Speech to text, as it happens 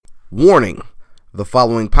Warning, the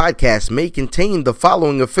following podcast may contain the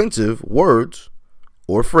following offensive words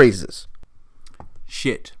or phrases.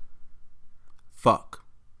 Shit. Fuck.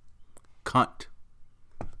 Cunt.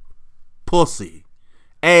 Pussy.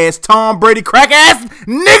 Ass Tom Brady crack ass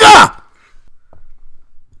nigga!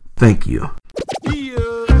 Thank you.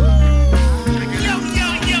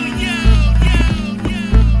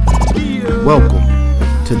 Welcome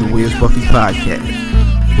to the Where's Buffy podcast,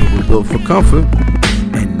 where we're built for comfort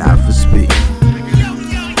and not for speed.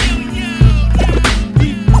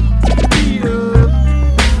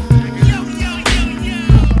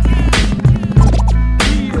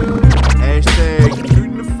 Hashtag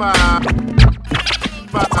shooting the five.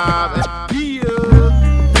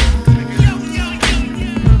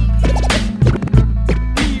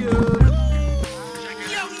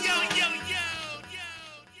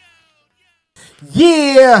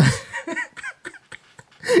 Yeah!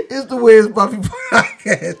 It's the Where's Buffy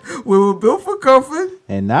podcast, where we're built for comfort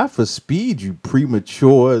and not for speed, you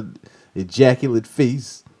premature, ejaculate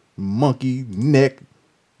face, monkey neck,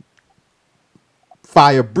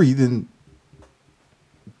 fire breathing.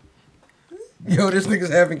 Yo, this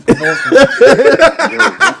nigga's having convulsions.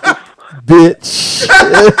 Bitch.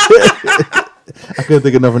 I couldn't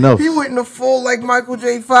think of nothing else. He went in the full like Michael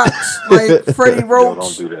J. Fox, like Freddie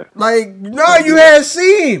Roach. Don't do that. Like, no, you hadn't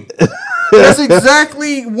seen him. That's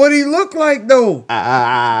exactly what he looked like, though.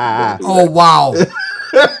 Oh, wow.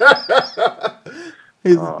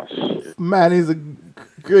 Man, he's the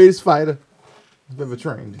greatest fighter I've ever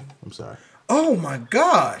trained. I'm sorry. Oh, my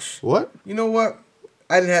gosh. What? You know what?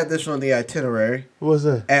 I didn't have this on the itinerary. What was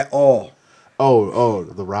that? At all. Oh,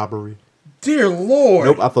 the robbery. Dear Lord.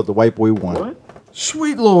 Nope, I thought the white boy won. What?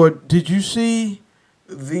 Sweet Lord, did you see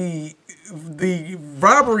the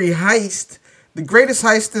robbery heist, the greatest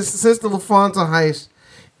heist since the LaFonta heist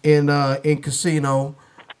in Casino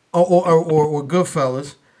or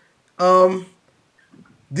Goodfellas?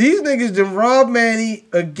 These niggas done rob Manny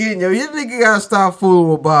again. Yo, you nigga gotta stop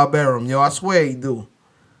fooling with Bob Arum. Yo, I swear he do.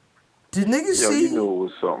 Did niggas see? You knew it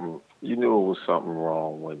was something. You knew it was something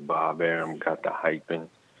wrong when Bob Arum got the hyping.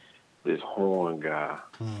 This Horn guy.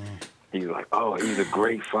 He's like, oh, he's a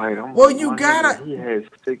great fighter. Well, you gotta. He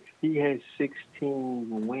has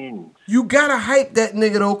 16 wins. You gotta hype that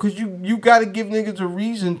nigga though, cause you gotta give niggas a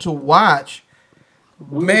reason to watch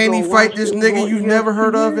Manny fight this nigga you've never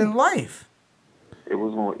heard of in life. It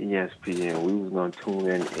was on ESPN. We was gonna tune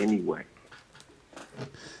in anyway.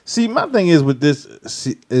 See, my thing is with this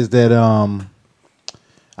is that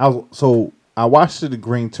I watched the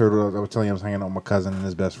Green Turtle. I was telling you I was hanging out with my cousin and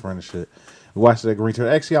his best friend and shit. We watched that Green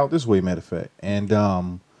Turtle actually out this way, matter of fact. And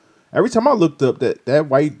every time I looked up, that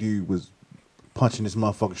white dude was punching this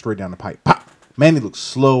motherfucker straight down the pipe. Pop! Man, he looked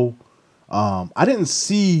slow. I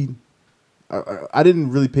didn't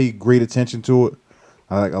really pay great attention to it.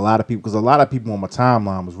 Like a lot of people, because a lot of people on my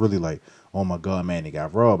timeline was really like, oh my God, Manny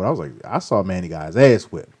got robbed. But I was like, I saw Manny got his ass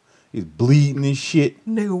whipped. He's bleeding and shit.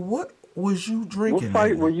 Nigga, what was you drinking? What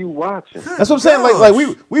fight were you watching? That's what I'm saying. Like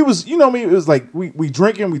we was, you know what I mean? It was like we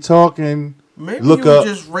drinking, we talking. Maybe look you up.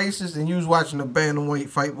 were just racist and you was watching the bantamweight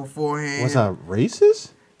fight beforehand. Was I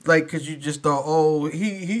racist? Like, cause you just thought, oh,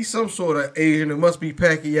 he's some sort of Asian. It must be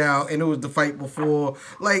Pacquiao, and it was the fight before.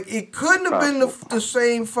 Like, it couldn't have been the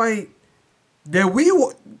same fight that we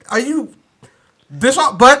were. Are you this?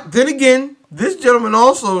 But then again, this gentleman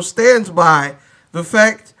also stands by the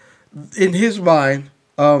fact, in his mind,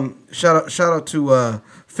 shout out to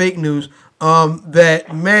fake news,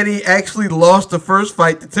 that Manny actually lost the first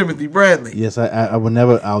fight to Timothy Bradley. Yes,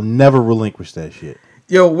 I'll never relinquish that shit.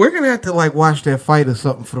 Yo, we're gonna have to like watch that fight or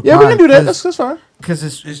something for the Yeah, pod, we can do that. That's fine. Because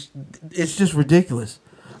it's just ridiculous.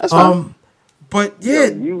 That's fine. But yeah,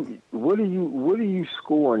 Yo, what are you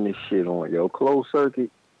scoring this shit on, yo? Closed circuit?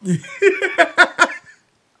 I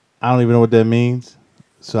don't even know what that means,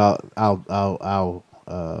 so I'll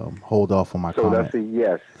hold off on my So comment. that's a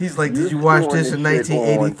yes. he's like, did you You watch scoring this in this shit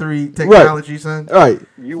 1983 technology, son? All right.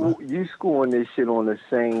 You scoring this shit on the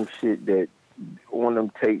same shit that on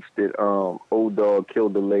them tapes that old dog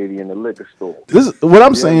killed the lady in the liquor store. This is what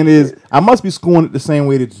I'm saying is I must be scoring it the same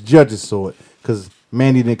way that the judges saw it because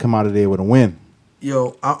Manny didn't come out of there with a win.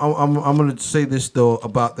 Yo, I'm gonna say this though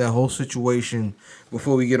about that whole situation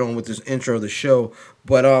before we get on with this intro of the show.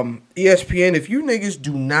 But ESPN, if you niggas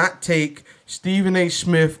do not take Stephen A.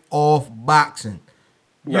 Smith off boxing,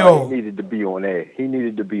 No, he needed to be on there. He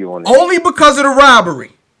needed to be on there. only because of the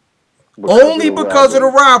robbery. Because of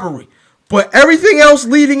the robbery. But everything else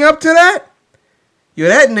leading up to that, yo,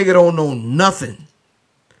 that nigga don't know nothing.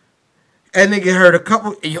 That nigga heard a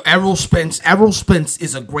couple. Errol Spence. Errol Spence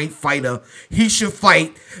is a great fighter. He should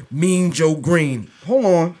fight Mean Joe Green. Hold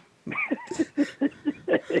on.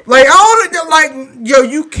 Like I don't like yo.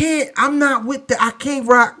 You can't. I'm not with the. I can't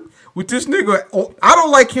rock with this nigga. I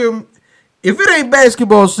don't like him. If it ain't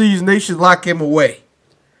basketball season, they should lock him away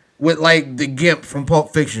with like the Gimp from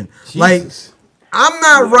Pulp Fiction. Jesus. Like I'm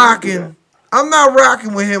not rocking. I'm not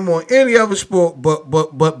rocking with him on any other sport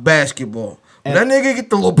but basketball. When that nigga get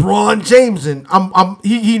the LeBron James in,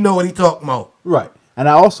 he know what he talking about. Right. And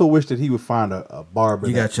I also wish that he would find a barber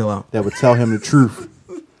that would tell him the truth.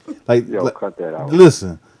 Like, cut that out.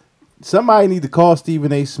 Listen, somebody need to call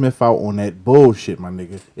Stephen A. Smith out on that bullshit, my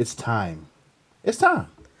nigga. It's time. It's time.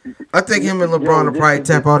 I think him and LeBron will probably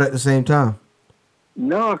tap out at the same time.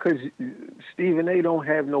 No, because Stephen A. don't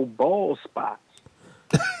have no ball spots.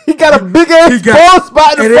 He got a big ass ball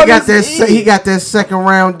spot in and front got of his head. he got that second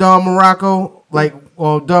round Don Morocco, like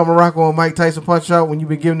Don Morocco and Mike Tyson punch out when you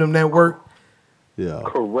been giving them that work. Yeah.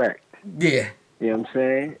 Correct. Yeah. You know what I'm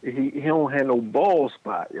saying? He don't have no ball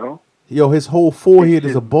spot, yo. Yo, his whole forehead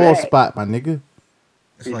is a ball spot, my nigga.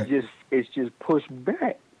 It's just pushed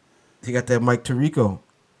back. He got that Mike Tirico.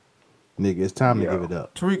 Nigga, it's time to give it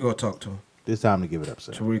up. Tirico talk to him. It's time to give it up,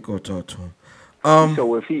 sir. Tirico talk to him.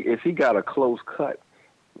 So if he got a close cut,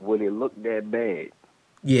 would it look that bad?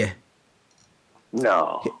 Yeah.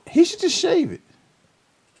 No. He should just shave it.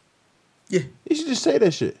 Yeah. He should just say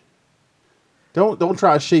that shit. Don't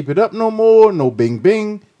try to shape it up no more. No bing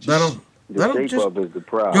bing. Let him shape up is the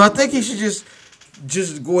problem. Yo, I think he should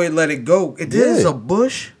just go ahead and let it go. It is a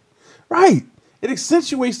bush. Right. It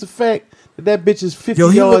accentuates the fact that bitch is 50 yo,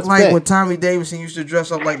 he yards looked like back. when Tommy Davidson used to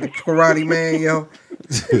dress up like the Karate Man, yo.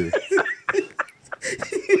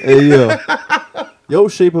 Hey, yo. Yo,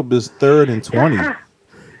 shape up is 3rd and 20.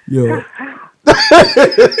 Yo.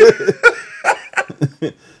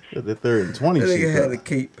 The 3rd and 20 That nigga shape had up. a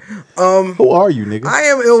cape. Who are you, nigga? I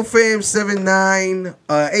am IlFam79,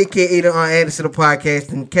 a.k.a. the Anderson of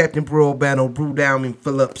podcast, and Captain Brew Albano, Brew Down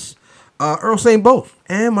Phillips, Earl St. Both,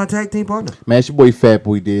 and my tag team partner. Man, it's your boy Fat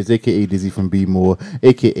Boy Diz, a.k.a. Dizzy from B More,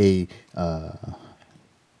 a.k.a.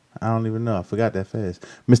 I don't even know. I forgot that fast.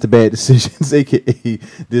 Mr. Bad Decisions, a.k.a.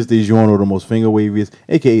 This DiGiorno, the most finger waviest,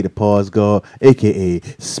 a.k.a. the Pause Guard, a.k.a.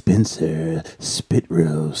 Spencer Spit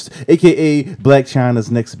Roast, a.k.a. Black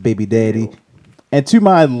China's next baby daddy. And to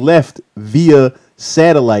my left via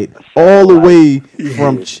satellite, all the way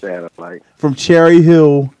from Cherry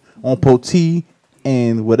Hill on Potee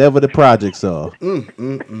and whatever the projects are. Biddle.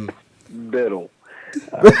 Biddle.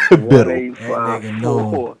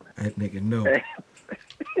 That nigga know.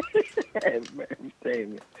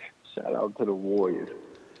 Shout out to the Warriors.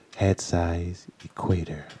 Head size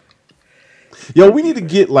equator. Yo, we need to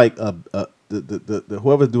get like the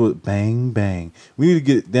whoever do it bang bang. We need to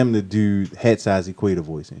get them to do head size equator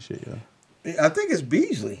voice and shit, yo. I think it's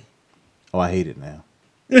Beasley. Oh, I hate it now.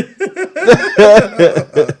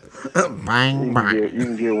 Bang bang. You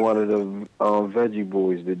can get one of the veggie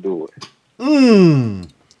boys to do it.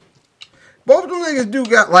 Both of them niggas do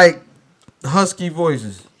got like husky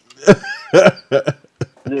voices. Yeah,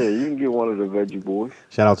 you can get one of the veggie boys.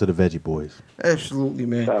 Shout out to the veggie boys. Absolutely,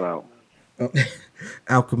 man. Shout out.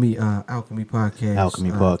 Alchemy podcast.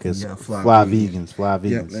 Alchemy podcast. Yeah, fly vegans.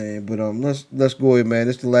 Yeah, man. But let's go ahead, man.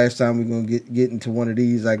 This is the last time we're gonna get into one of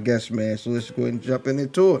these, I guess, man. So let's go ahead and jump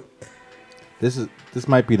into it. This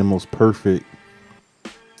might be the most perfect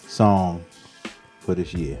song for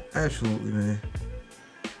this year. Absolutely, man.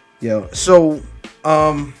 Yo, so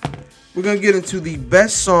we're gonna get into the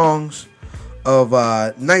best songs of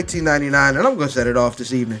 1999, and I'm gonna set it off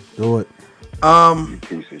this evening. Do it. You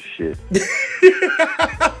piece of shit.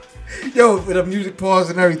 Yo, with the music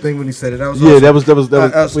pause and everything when he said it, that was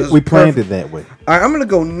awesome. We planned it that way. All right, I'm gonna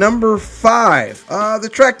go number 5. The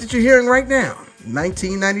track that you're hearing right now,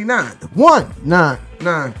 1999, the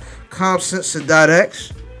 199 Constant Sadat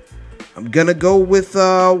X. I'm gonna go with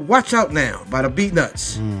Watch Out Now by the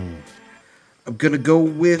Beatnuts. I'm gonna go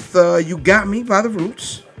with You Got Me by the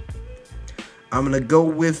Roots. I'm gonna go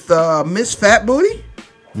with Miss Fat Booty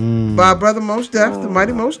by Brother Mos Def, the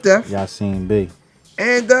mighty Mos Def. Yasin B.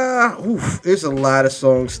 And there's a lot of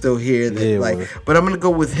songs still here that but I'm gonna go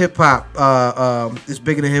with hip hop. It's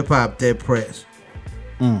bigger than hip hop. Dead Prez.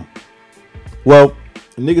 Well,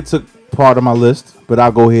 a nigga took part of my list, but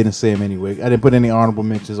I'll go ahead and say them anyway. I didn't put any honorable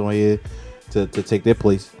mentions on here to take their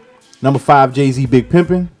place. Number 5, Jay-Z, Big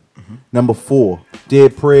Pimpin'. Number 4,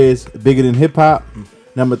 Dead Prez, Bigger Than Hip Hop.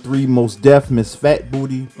 Number 3, Mos Def, Miss Fat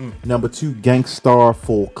Booty. Number 2, Gangstar,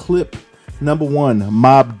 Full Clip. Number 1,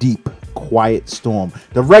 Mobb Deep, Quiet Storm.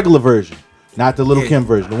 The regular version, not the Little Kim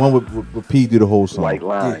version. The one with P do the whole song. White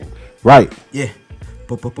Line. Yeah. Right. Yeah.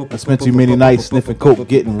 I spent too many nights sniffing coke,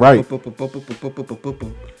 getting right.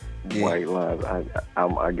 Yeah. White Lines.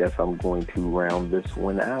 I guess I'm going to round this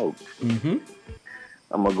one out. Mm-hmm.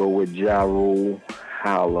 I'm gonna go with Ja Rule,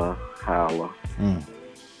 Holla, Holla.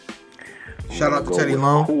 Shout out to Teddy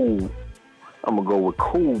Long. Cool. I'm gonna go with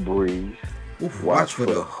Cool Breeze. Oof, watch for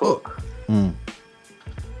the hook.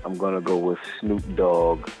 I'm gonna go with Snoop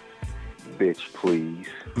Dogg, Bitch Please.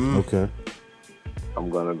 Okay. I'm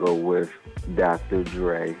gonna go with Dr.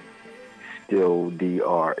 Dre, Still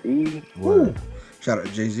DRE. Word. Shout out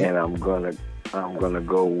to Jay-Z. And I'm gonna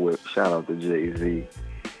go with shout out to Jay-Z.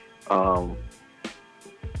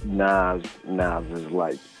 Nas is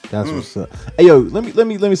like That's what's up. Hey yo, let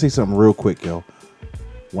me say something real quick, yo.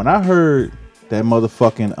 When I heard that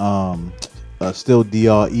motherfucking Still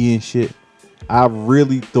DRE and shit, I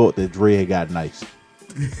really thought that Dre had got nice.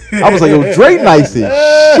 I was like, yo, Dre nice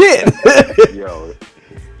as shit.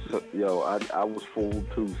 I was fooled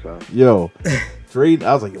too, son. Yo, Dre,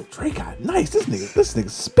 I was like, yo, Dre got nice. This nigga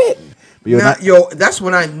spitting. But yo, that's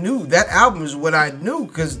when I knew. That album is when I knew,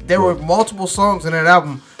 because there were multiple songs in that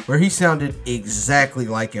album where he sounded exactly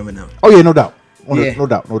like Eminem. Oh yeah, no doubt. Yeah. No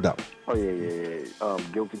doubt. Oh yeah.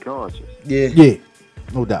 Guilty Conscience. Yeah,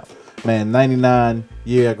 no doubt. Man, 99,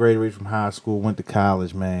 I graduated from high school, went to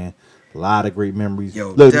college, man. A lot of great memories. Yo,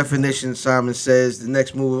 Look, definition, Simon Says, the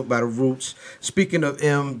next movement by the Roots. Speaking of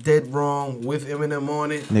M, Dead Wrong with Eminem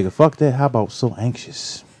on it. nigga, fuck that. How about So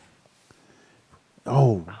Anxious?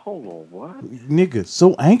 Oh, Hold on, what? nigga,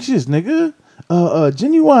 So Anxious, nigga.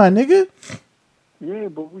 Genuine, nigga. Yeah,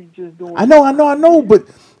 but we just doing. I know, but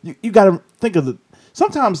you gotta think of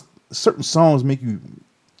sometimes certain songs make you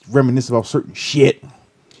reminisce about certain shit,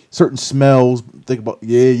 certain smells. Think about,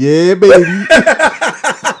 yeah, baby.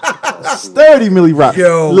 Sturdy Millie Rock.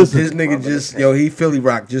 Yo, listen. this nigga he Philly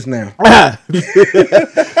rock just now.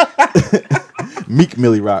 Meek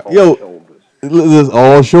Millie Rock. All Yo, shoulders.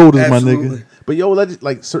 all shoulders, Absolutely. my nigga. But yo,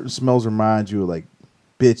 like certain smells remind you of like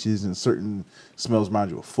bitches, and certain smells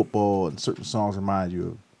remind you of football, and certain songs remind you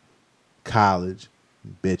of college,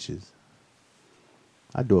 bitches.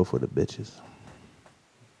 I do it for the bitches.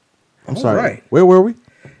 I'm sorry. Right. Where were we?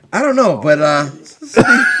 I don't know, but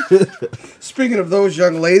speaking of those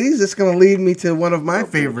young ladies, it's going to lead me to one of my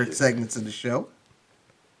favorite segments of the show.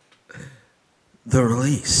 The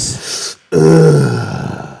release.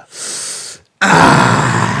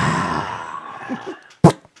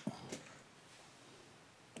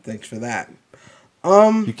 Thanks for that.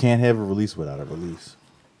 You can't have a release without a release.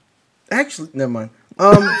 Actually, never mind.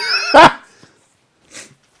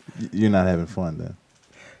 You're not having fun then.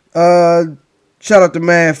 Shout out to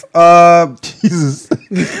Math. Jesus.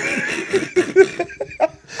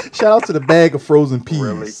 Shout out to the bag of frozen peas.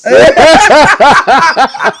 Really?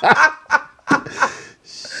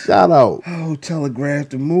 Shout out. Oh, Telegraph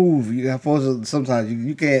the move. You got supposed to, sometimes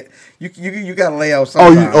you can't. You got to lay out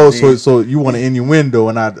sometimes. So you want to innuendo,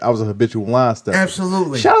 and I was a habitual line stepper.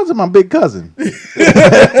 Absolutely. Shout out to my big cousin. He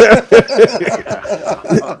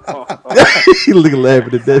looking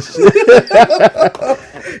laughing at that shit.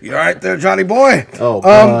 You all right there, Johnny boy? Oh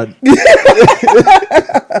God.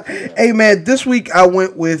 Hey man, this week I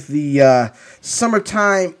went with the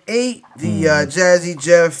Summertime 8, the Jazzy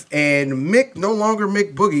Jeff and Mick, no longer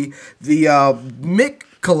Mick Boogie, the Mick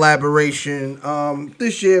collaboration.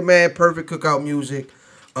 This year, man, perfect cookout music.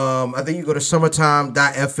 I think you go to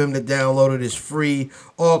summertime.fm to download it. It's free.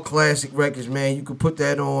 All classic records, man. You could put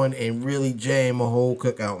that on and really jam a whole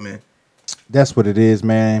cookout, man. That's what it is,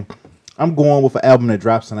 man. I'm going with an album that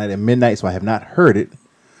drops tonight at midnight, so I have not heard it,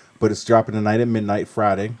 but it's dropping tonight at midnight,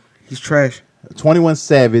 Friday. He's trash. 21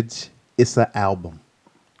 Savage. It's an album.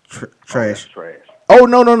 Trash. Trash. Oh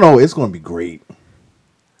no! It's going to be great.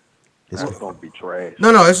 It's gonna be trash.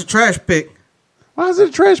 No, it's a trash pick Why is it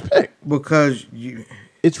a trash pick? because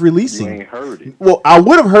It's You releasing. ain't heard it. Well, I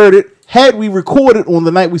would have heard it had we recorded on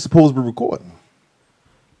the night we supposed to be recording.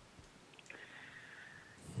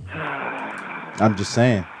 I'm just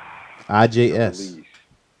saying. IJS. Please.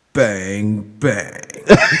 bang bang.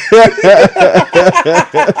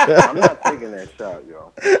 I'm not taking that shot,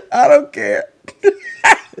 yo. I don't care.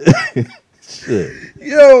 Shit.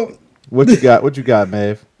 Yo, What you got? What you got,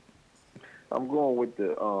 Mav? I'm going with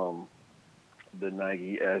the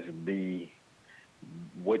Nike SB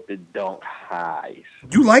with the Dunk Highs.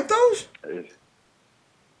 you like those?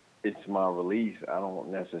 It's my release. I don't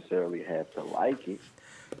necessarily have to like it.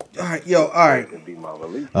 All right. It could be my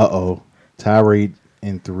release. Uh-oh. Tirade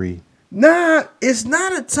in 3. Nah, it's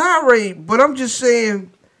not a tirade, but I'm just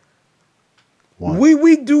saying 1.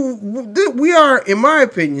 we are, in my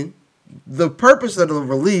opinion, the purpose of the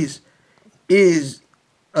release is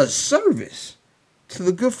a service to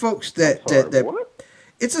the good folks that What?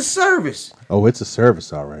 it's a service. Oh, it's a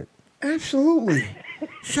service, all right. Absolutely.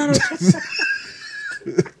 Shut up.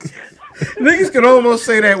 Niggas can almost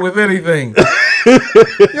say that with anything.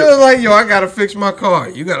 You're like, yo, I gotta fix my car.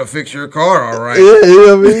 You gotta fix your car, all right? Yeah, you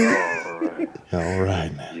know what I mean? All right. All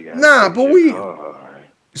right, man. Nah, but we. All right.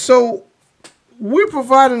 So we're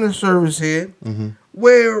providing a service here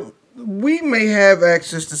where we may have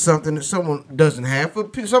access to something that someone doesn't have,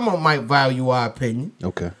 but someone might value our opinion.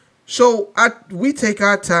 Okay. So we take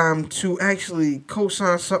our time to actually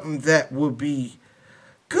co-sign something that would be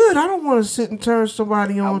good. I don't want to sit and turn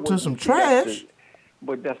somebody on to some trash.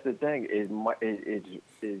 But that's the thing. It's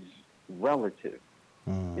relative.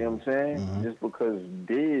 You know what I'm saying? Just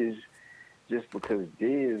because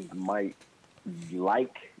Diz might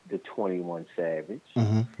like the 21 Savage,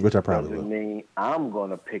 Which I probably doesn't will. mean I'm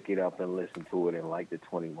gonna pick it up and listen to it and like the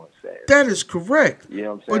 21 Savage. That is correct. You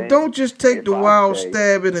know what I'm saying? But don't just take If the I wild say-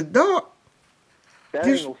 stab in the dark. That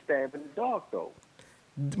ain't no stab in the dark though.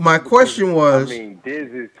 My question was, I mean,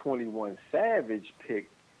 Diz's 21 Savage pick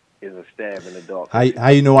is a stab in the dark. How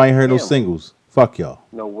you know I ain't heard no Him. singles? Fuck y'all.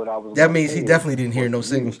 No, what I was. that gonna means say he is, definitely didn't hear no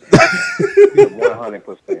singles. 100%.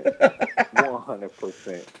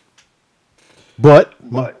 100%. But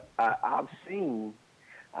I've seen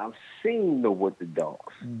the what the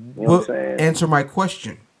donks. You know what I'm saying? Answer my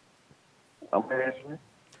question. I'm answering.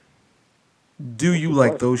 Do you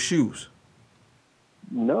like those shoes?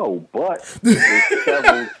 No, but there's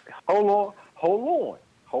several. Hold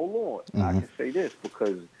on. I can say this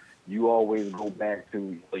because you always go back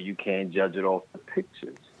to you can't judge it off the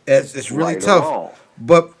pictures. It's really Right or tough. wrong.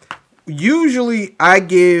 But usually I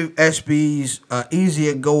give SBs an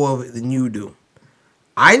easier go of it than you do.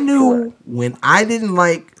 I knew Correct. when I didn't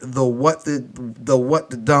like the what the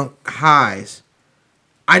dunk highs,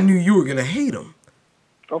 I knew you were gonna hate them.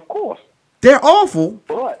 Of course, They're awful.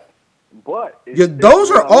 but Yeah,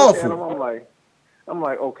 those are when I look at awful. them, I'm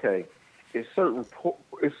like, okay, it's certain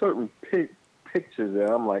pictures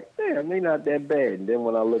that I'm like, damn, they not that bad. And then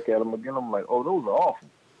when I look at them again, I'm like, oh, those are awful.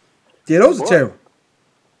 Yeah, those are But terrible.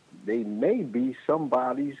 They may be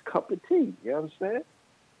somebody's cup of tea. You understand?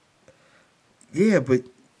 Yeah, but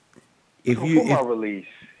if So you for my release,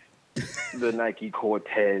 the Nike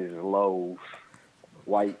Cortez lows,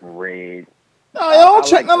 white and red. No, yo,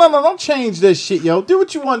 don't like don't change that shit, yo. Do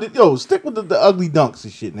what you want to. Yo, stick with the ugly dunks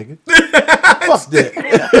and shit, nigga. Fuck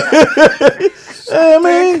that.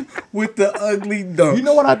 Man, with the ugly dunk, you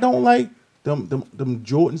know what I don't like? Them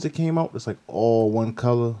Jordans that came out. That's like all one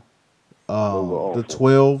color. The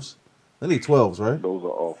 12s. They need 12s, right? Those are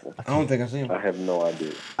awful. I don't think I seen them. I have no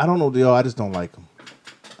idea. I don't know, yo. I just don't like them.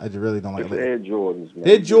 I just really don't like It's them. Air Jordans, man.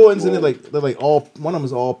 They're Jordans and they're like all. One of them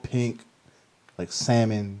is all pink, like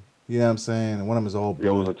salmon. You know what I'm saying? And one of them is all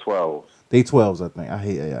blue. Those are 12s. They 12s, I think. I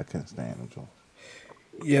hate. I can't stand them. So.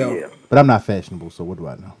 Yeah. But I'm not fashionable, so what do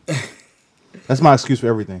I know? That's my excuse for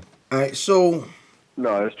everything. All right, so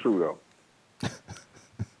No, that's true though.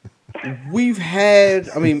 we've had,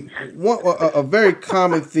 I mean, a very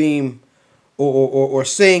common theme or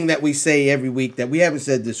saying that we say every week that we haven't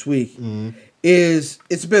said this week is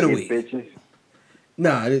it's been a Get week. bitches.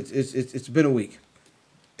 Nah, it's been a week,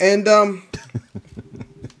 and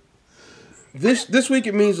this week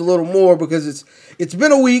it means a little more because it's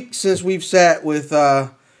been a week since we've sat with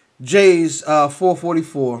Jay's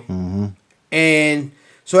 444, and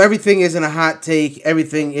so everything isn't a hot take.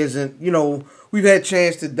 Everything isn't, we've had a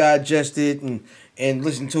chance to digest it and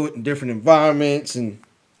listen to it in different environments and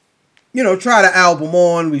try the album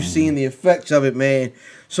on. We've seen the effects of it, man.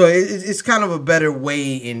 So it's kind of a better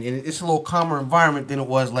way, and it's a little calmer environment than it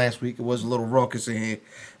was last week. It was a little raucous in here.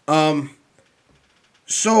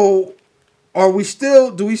 So do we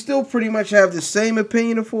still pretty much have the same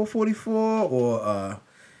opinion of 444, or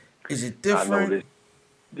is it different? I know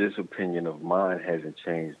this opinion of mine hasn't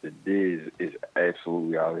changed. The Diz is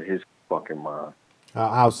absolutely out of his fucking mind.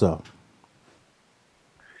 How so?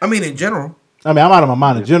 I mean, in general. I mean, I'm out of my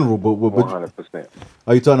mind in general, but 100%.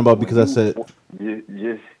 are you talking about because I said?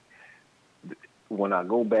 Just when I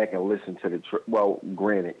go back and listen to the well,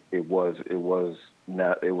 granted, it was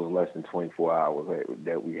less than 24 hours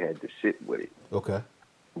that we had to sit with it. Okay.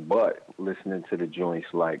 But listening to the joints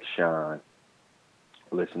like Shine,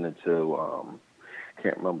 listening to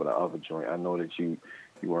can't remember the other joint. I know that you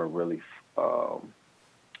weren't really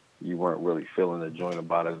feeling the joint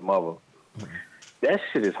about his mother. That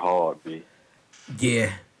shit is hard, B.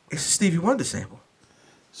 Yeah, it's a Stevie Wonder sample.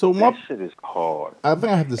 So That shit is hard. I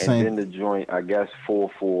think I have the same. And then the joint, I guess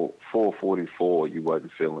 444, you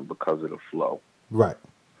wasn't feeling because of the flow. Right.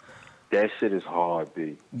 That shit is hard,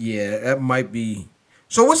 B. Yeah, that might be.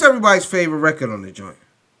 So what's everybody's favorite record on the joint?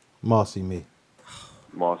 Marcy Me.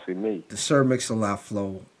 Marcy Me. The Sir Mix-a-Lot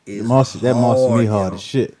flow is that Monster Me hard yo. as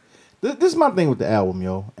shit. This is my thing with the album,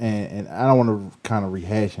 yo, and I don't want to kind of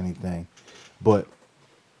rehash anything, but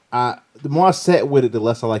the more I sat with it, the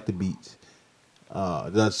less I like the beats.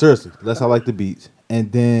 Seriously, the less I like the beats,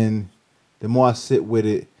 and then the more I sit with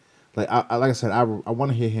it, like I said, I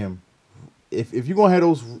want to hear him. If you're gonna have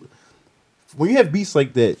those, when you have beats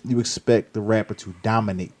like that, you expect the rapper to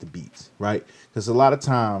dominate the beats, right? Because a lot of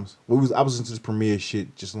times, I was listening to this Premiere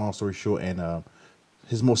shit. Just long story short, and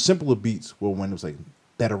his more simpler beats were when it was like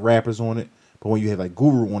better rappers on it. But when you have like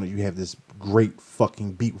Guru on it, you have this great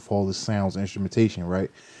fucking beat with all the sounds and instrumentation,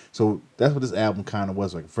 right? So that's what this album kind of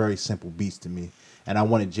was, like very simple beats to me. And I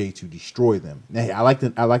wanted Jay to destroy them. Now, I like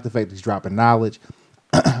the fact that he's dropping knowledge.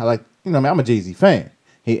 I like, I'm a Jay-Z fan.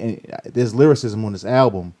 There's lyricism on this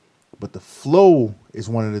album, but the flow is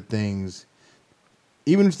one of the things.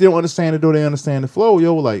 Even if they don't understand it, though they understand the flow,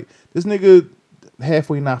 yo, like this nigga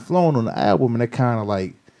halfway not flowing on the album, and that kind of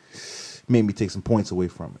like made me take some points away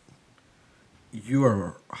from it. You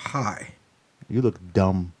are high. You look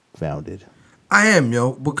dumbfounded. I am,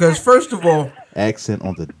 yo, because first of all, accent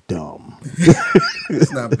on the dumb.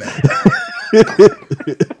 It's not bad.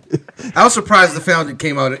 I was surprised the founded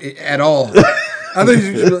came out at all. I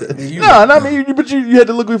think but you had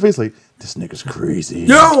to look at your face like, this nigga's crazy.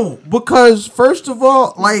 Yo, because first of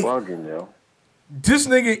all, like bugging, yo. This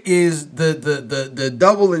nigga is the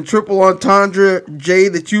double and triple entendre Jay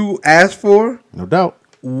that you asked for. No doubt.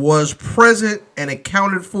 Was present and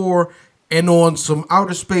accounted for and on some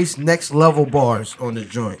outer space next level bars on the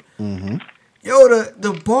joint. Mm-hmm. Yo,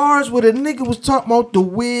 the bars where the nigga was talking about the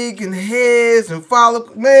wig and hairs and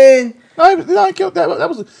follicle, man. I killed that. That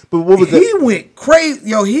was. But what was that? He went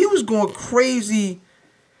crazy. Yo, he was going crazy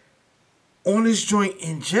on this joint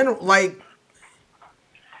in general. Like,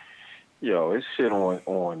 yo, it's shit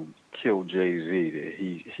on Kill Jay-Z that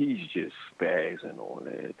he's just spazzing on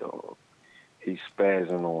there, dog. He's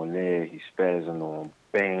spazzing on there. He's spazzing on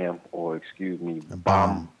Bam, or excuse me,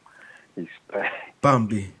 Bam. He's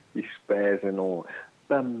Bambi. He's spazzing on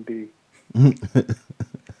Bambi.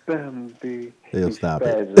 Bambi. He's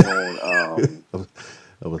spazzing on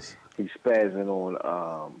he's spazzing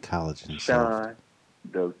on college and Shine.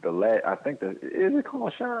 The last, I think is it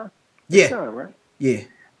called Shine? Yeah. Shine, right? Yeah.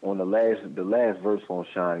 On the last verse on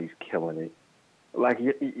Shine, he's killing it. Like,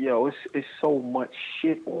 yo, it's so much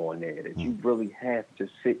shit on there that you really have to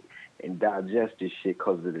sit and digest this shit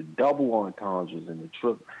because of the double entendres and the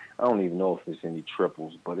triple. I don't even know if it's any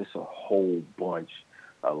triples, but it's a whole bunch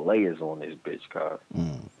of layers on this bitch, cuz.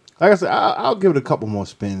 Like I said, I'll give it a couple more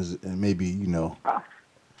spins and maybe,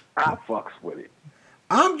 I fucks with it.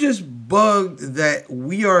 I'm just bugged that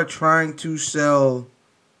we are trying to sell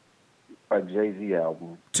a Jay-Z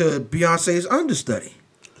album to Beyonce's understudy.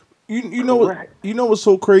 You know what? You know what's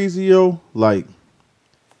so crazy, yo? Like,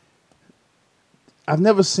 I've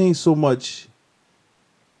never seen so much.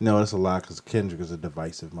 No, that's a lie because Kendrick is a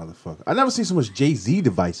divisive motherfucker. I've never seen so much Jay-Z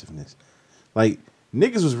divisiveness. Like,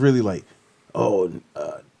 niggas was really like,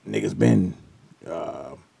 niggas been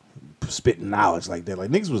spitting knowledge like that. Like,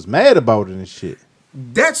 niggas was mad about it and shit.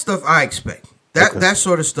 That stuff I expect. That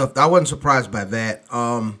sort of stuff. I wasn't surprised by that.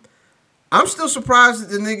 I'm still surprised that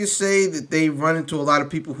the niggas say that they run into a lot of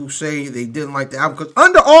people who say they didn't like the album. Because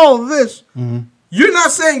under all of this, you're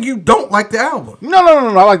not saying you don't like the album. No.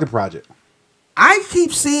 I like the project. I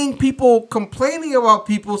keep seeing people complaining about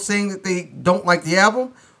people saying that they don't like the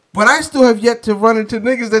album, but I still have yet to run into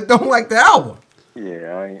niggas that don't like the album.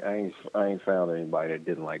 Yeah, I ain't found anybody that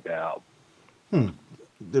didn't like the album.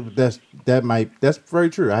 That's very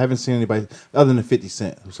true. I haven't seen anybody other than 50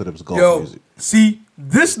 Cent who said it was golf music. See,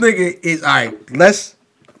 this nigga is all right.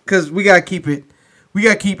 Because we gotta keep it. We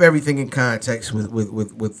gotta keep everything in context with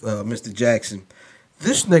Mr. Jackson.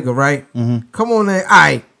 This nigga, right? Mm-hmm. Come on, there.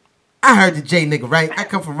 I heard the J nigga, right? I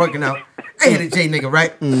come from Rugging Out. I hear the J nigga,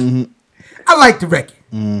 right? Mm-hmm. I like the record.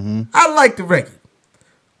 Mm-hmm. I like the record.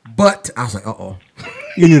 But I was like, uh-oh.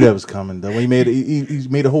 You knew that was coming, though. He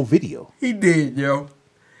made a whole video. He did, yo.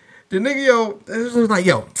 The nigga, it was like,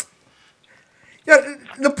 yo,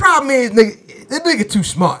 the problem is, nigga, that nigga too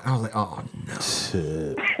smart. I was like, oh,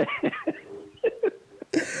 no.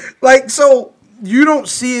 Like, so, you don't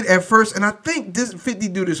see it at first, and I think this 50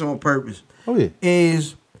 do this on purpose. Oh, yeah.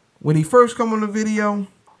 Is when he first come on the video,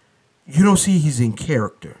 you don't see he's in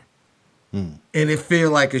character. And it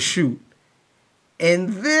feel like a shoot. And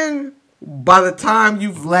then, by the time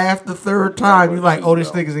you've laughed the third time, you're like, oh,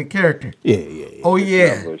 this nigga's in character. Yeah. Oh,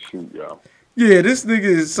 yeah. Shoot, yo. Yeah, this nigga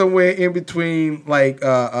is somewhere in between, like,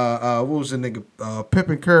 what was the nigga?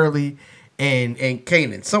 Pimpin' Curly and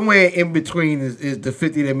Kanan. Somewhere in between is the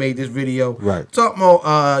 50 that made this video. Right. Talking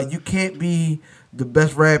about, you can't be the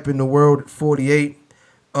best rap in the world at 48.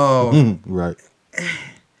 Right.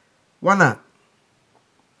 Why not?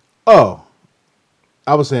 Oh,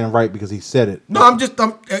 I was saying right because he said it. No, I'm just.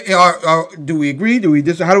 Do we agree? Do we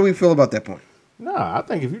How do we feel about that point? Nah, I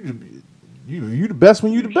think if you the best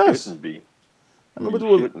when you the best. Shouldn't be. I mean,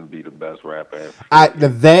 You shouldn't be the best rapper.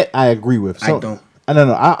 That I agree with. So, I don't.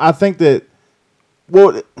 No. I think that.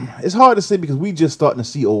 Well, it's hard to say because we just starting to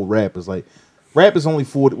see old rappers. Like, rap is only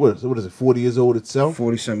 40. What is it? 40 years old itself.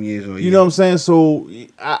 40-some years old. You know what I'm saying? So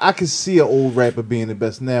I could see an old rapper being the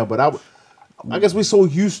best now, but I guess we're so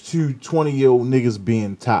used to 20-year-old niggas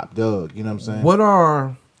being top dog. You know what I'm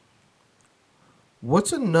saying?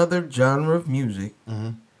 What's another genre of music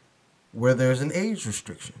where there's an age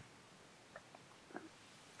restriction?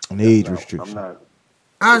 An age restriction. I'm not.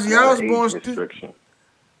 Ozzy Osbourne's restriction.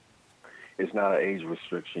 It's not an age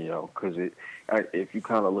restriction, yo. Because if you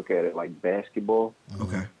kind of look at it like basketball,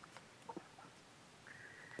 okay.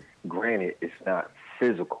 Granted, it's not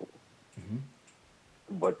physical,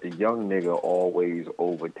 but the young nigga always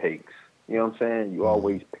overtakes. You know what I'm saying? You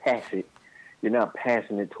always pass it. You're not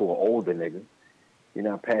passing it to an older nigga. You're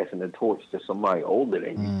not passing the torch to somebody older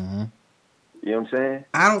than you. You know what I'm saying?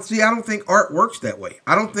 I don't think art works that way.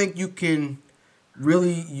 I don't think you can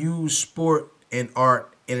really use sport and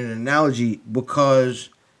art in an analogy because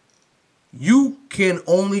you can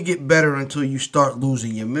only get better until you start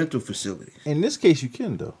losing your mental facilities. In this case, you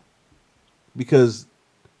can, though. Because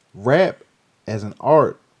rap as an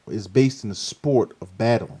art is based in the sport of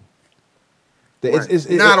battling. It's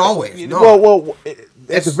not always. No. Well,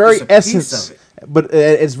 at the very essence, but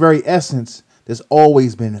at its very essence, there's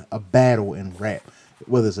always been a battle in rap,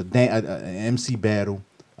 whether it's an MC battle,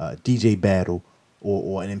 a DJ battle,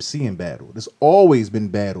 or an MCing battle. There's always been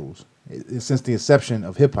battles since the inception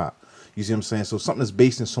of hip hop. You see what I'm saying? So something that's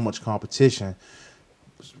based in so much competition,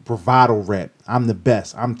 bravado rap. I'm the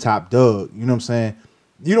best. I'm top dog. You know what I'm saying?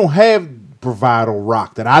 You don't have bravado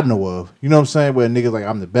rock that I know of. You know what I'm saying? Where niggas like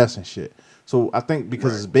I'm the best and shit. So I think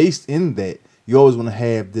because it's based in that, you always want to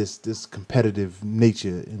have this competitive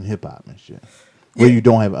nature in hip hop and shit, where you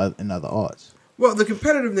don't have in other arts. Well, the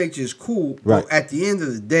competitive nature is cool, right? But at the end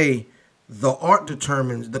of the day, the art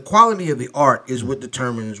determines the quality of the art is what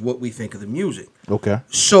determines what we think of the music. Okay.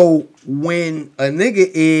 So when a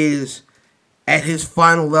nigga is at his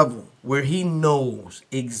final level, where he knows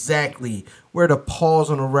exactly where to pause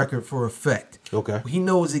on a record for effect. Okay. He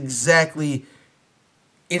knows exactly.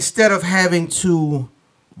 Instead of having to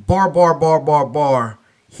bar,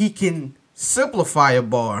 he can simplify a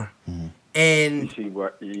bar, and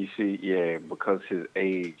you see, yeah, because his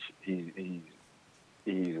age, his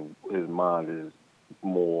mind is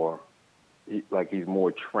more, he's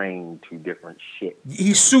more trained to different shit.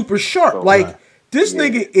 He's super sharp. So, this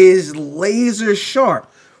nigga is laser sharp.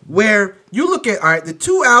 Where you look at, all right, the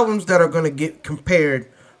two albums that are gonna get compared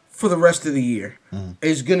for the rest of the year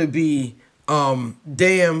is gonna be.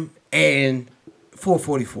 Damn and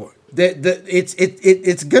 444.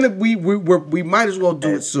 It's gonna we might as well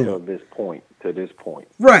do it soon. To this point,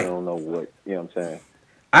 right? I don't know what you know. What I'm saying.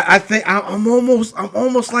 I think I'm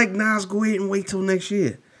almost like Nas. Go ahead and wait till next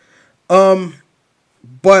year.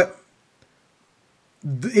 But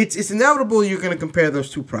it's inevitable you're gonna compare those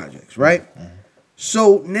two projects, right?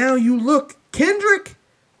 So now you look, Kendrick,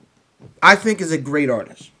 I think is a great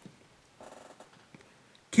artist.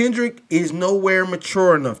 Kendrick is nowhere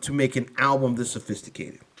mature enough to make an album this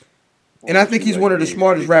sophisticated. And I think he's one of the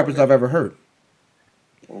smartest rappers I've ever heard.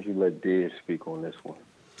 Why don't you let Diz speak on this one?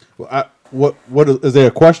 Well, what is there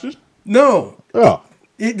a question? No. Oh.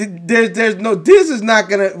 There's no. Diz is not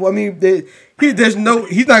gonna. I mean, there's no.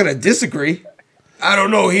 He's not gonna disagree. I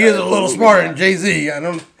don't know. He is a little smarter than Jay-Z. I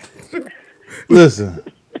don't. Listen.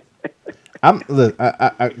 I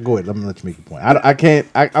go ahead. Let me let you make your point. I can't.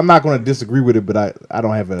 I'm not going to disagree with it, but I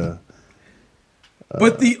don't have a.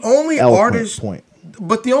 But the only artist. Point.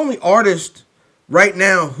 But the only artist right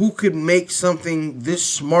now who could make something this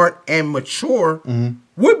smart and mature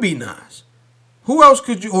would be Nas. Who else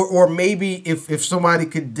could you? Or maybe if somebody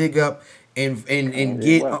could dig up and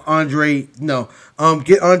get Andre. No,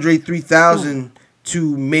 get Andre 3000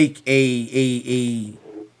 to make a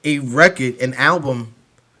record, an album.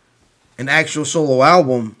 An actual solo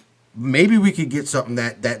album, maybe we could get something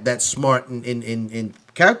that's smart and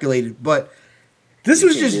calculated. But this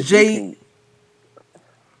was just Jay.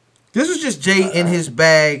 This was just Jay in his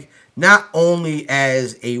bag, not only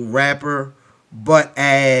as a rapper, but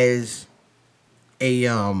as a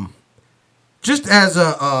just as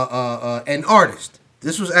an artist.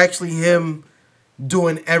 This was actually him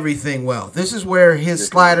doing everything well. This is where his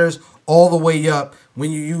sliders all the way up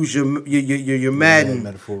when you use your Madden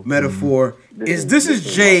metaphor. This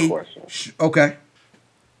is Jay? Okay.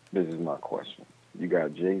 This is my question. You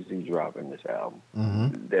got Jay-Z dropping this album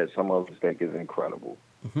that some of us think is incredible.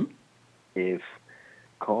 If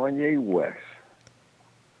Kanye West,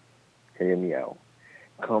 hear me out,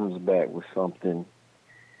 comes back with something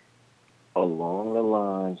along the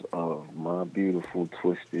lines of My Beautiful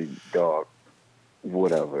Twisted Dark,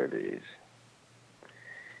 whatever it is,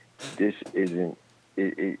 this isn't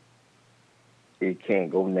it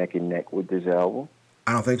can't go neck and neck with this album.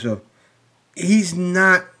 I don't think so. He's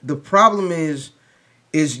not. The problem is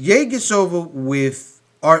Ye gets over with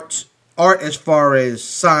art as far as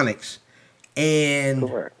sonics, and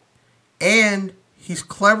Correct. And he's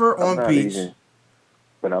clever on beats.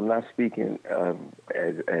 But I'm not speaking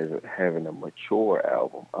as having a mature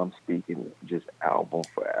album. I'm speaking just album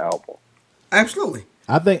for album. Absolutely.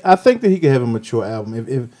 I think that he could have a mature album.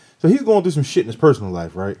 If so, he's going through some shit in his personal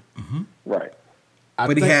life, right? Right.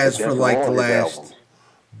 But he has for like the last. Albums.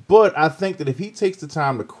 But I think that if he takes the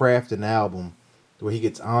time to craft an album where he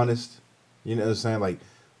gets honest, you know what I'm saying, like,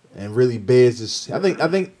 and really bears his, I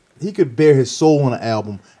think he could bear his soul on an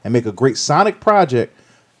album and make a great sonic project,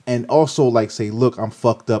 and also like say, look, I'm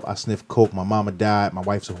fucked up. I sniff coke. My mama died. My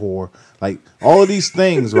wife's a whore. Like all of these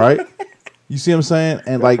things, right? You see what I'm saying?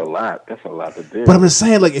 And That's like a lot. That's a lot to do. But I'm just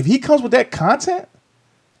saying, like, if he comes with that content,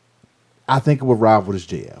 I think it would rival this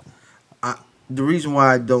J album. The reason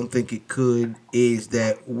why I don't think it could is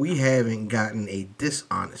that we haven't gotten a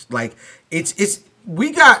dishonest. Like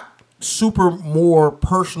we got super more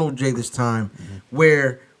personal J this time,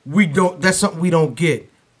 where we don't. That's something we don't get.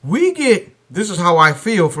 We get this is how I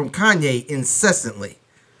feel from Kanye incessantly.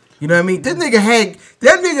 You know what I mean? That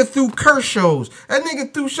nigga threw curse shows. That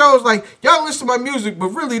nigga threw shows like, y'all listen to my music, but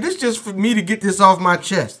really this just for me to get this off my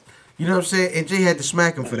chest. You know what I'm saying? And Jay had to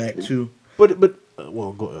smack him for that too. But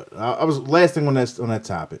well, go ahead. I was last thing on that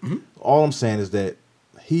topic. All I'm saying is that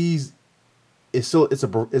it's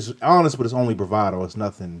honest, but it's only bravado. It's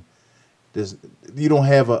nothing. You don't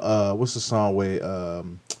have a what's the song where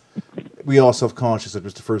we all self-conscious if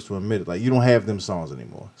it's the first to admit it. Like you don't have them songs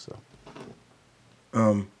anymore. So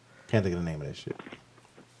can't think of the name of that shit.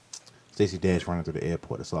 Stacey Dash running through the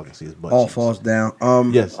airport. That's all I can see is butt all cheeks. falls down.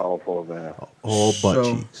 Yes, all falls down. All butt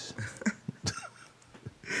cheeks.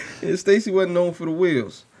 Yeah, Stacey wasn't known for the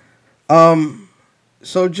wheels.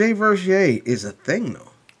 So Jay vs. Ye is a thing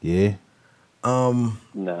though. Yeah. No,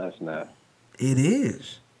 it's not. It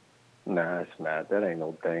is. Nah, it's not. That ain't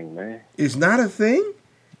no thing, man. It's not a thing?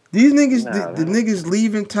 These niggas, the niggas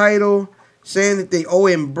leaving Tidal, saying that they owe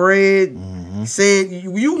him bread, saying,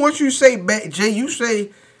 once you say back, Jay, you say,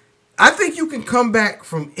 I think you can come back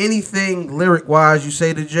from anything lyric-wise you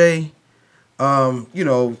say to Jay,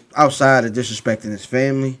 outside of disrespecting his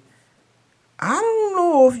family. I don't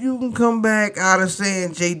know if you can come back out of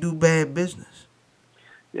saying Jay do bad business.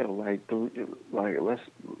 Yeah, let's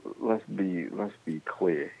be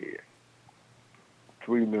clear here.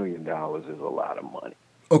 $3 million is a lot of money.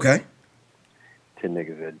 Okay. To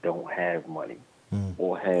niggas that don't have money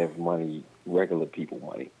or have money, regular people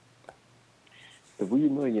money.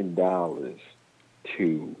 $3 million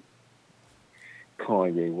to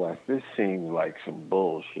Kanye West, this seems like some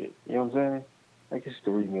bullshit. You know what I'm saying? Like it's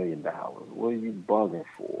 $3 million. What are you bugging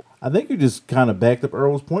for? I think you just kind of backed up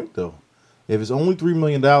Earl's point though. If it's only $3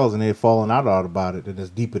 million and they're falling out about it, then it's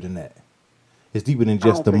deeper than that. It's deeper than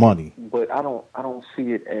just the money. But I don't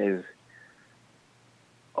see it as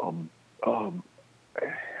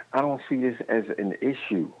I don't see this as an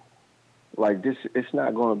issue. Like this, it's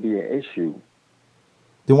not going to be an issue.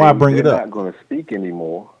 Then why bring it up? They're not going to speak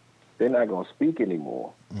anymore.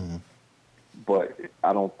 But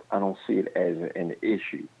I don't see it as an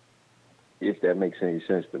issue. If that makes any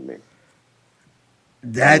sense to me.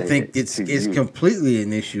 I think it's completely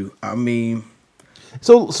an issue. I mean,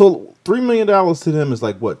 so $3 million to them is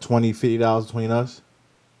like what, $20, $50 between us?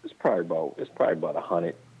 It's probably about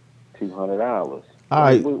 $100, $200. All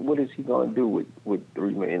right. What is he gonna do with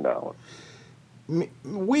 $3 million?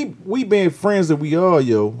 We being friends that we are,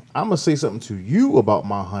 yo. I'm gonna say something to you about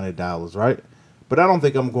my $100, right? But I don't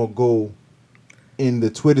think I'm gonna go in the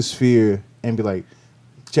Twitter sphere and be like,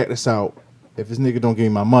 check this out. If this nigga don't give me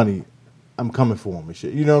my money, I'm coming for him and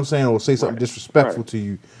shit. You know what I'm saying? Or say something disrespectful to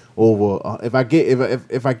you over if I gave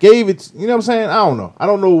it. You know what I'm saying? I don't know. I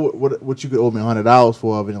don't know what you could owe me $100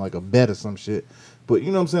 for of it in like a bet or some shit. But you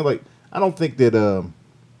know what I'm saying? Like I don't think that I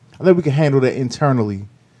think we can handle that internally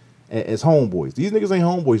as homeboys. These niggas ain't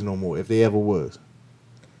homeboys no more if they ever was.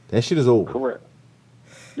 That shit is over. Correct.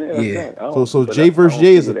 Yeah. So Jay versus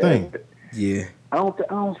Jay is a thing. Yeah. I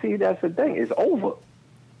don't see that's a thing. It's over.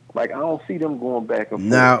 Like I don't see them going back and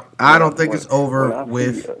forth. Now, I don't think it's over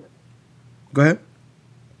with. Go ahead.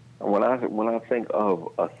 When I think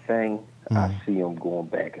of a thing, I see them going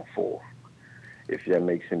back and forth. If that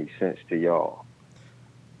makes any sense to y'all.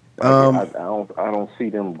 Like, I don't see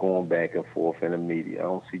them going back and forth in the media. I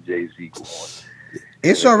don't see Jay-Z going.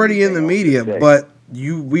 It's already in the media, but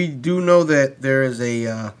we do know that there is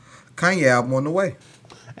a Kanye album on the way.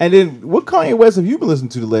 And then what Kanye West have you been listening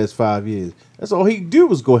to the last 5 years? That's all he do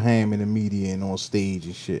was go ham in the media and on stage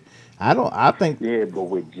and shit. I think. Yeah, but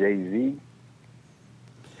with Jay-Z,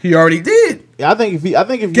 he already did. I think if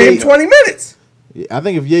gave him 20 minutes. I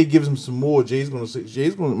think if Ye gives him some more,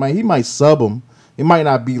 he might sub him. It might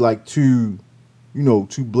not be like too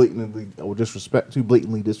blatantly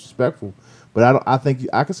disrespectful. But I think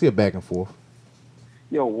I can see a back and forth.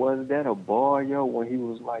 Yo, was that a bar, when he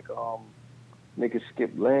was like, nigga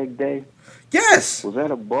skip leg day? Yes. Was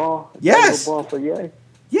that a bar? Yes. That a bar for Ye?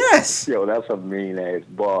 Yes. Yo, that's a mean ass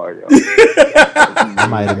bar, yo. I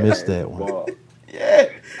might have missed that one. Bar. Yeah.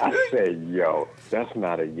 I said, yo, that's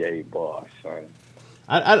not a Ye bar, son.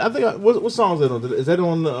 I think what song is that on? Is that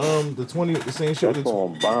on the 20 the same show? That's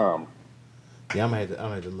on Bomb. Yeah, I'm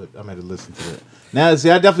gonna have to listen to it. Now, see,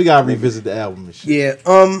 I definitely gotta revisit the album and shit. Yeah.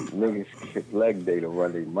 Niggas skip leg day to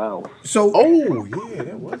run their mouth. So. Oh yeah,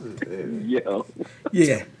 that was it. Yo.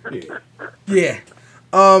 Yeah. Yeah.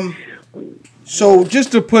 So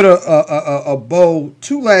just to put a bow,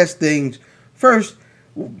 two last things. First,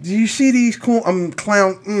 do you see these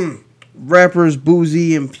clown rappers,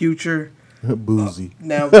 Boozy and Future? Boozy.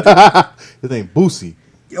 Now, his name Boosie.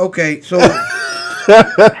 Okay, so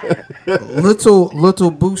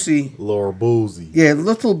little Boosie, Laura Boozy. yeah,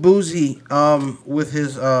 little Boozy, with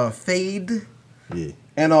his fade, Yeah.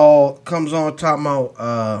 and all comes on talking about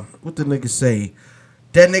what the nigga say?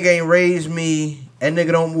 That nigga ain't raised me. That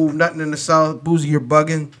nigga don't move nothing in the South. Boozy, you're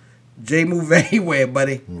bugging. Jay move anywhere,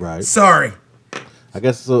 buddy. Right. Sorry. I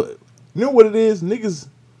guess so. You know what it is, niggas.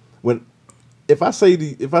 If I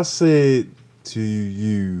said to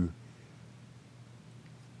you,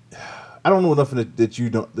 I don't know nothing that you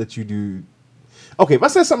do. Okay, if I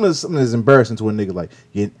said something that's embarrassing to a nigga, like,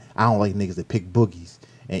 yeah, I don't like niggas that pick boogies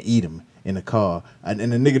and eat them in the car, and the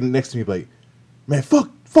nigga next to me be like, man, fuck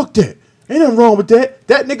that. Ain't nothing wrong with that.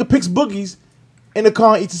 That nigga picks boogies in the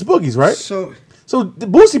car and eats his boogies, right? So the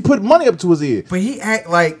Boosie put money up to his ear. But he act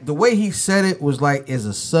like the way he said it was like is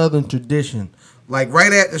a Southern tradition. Like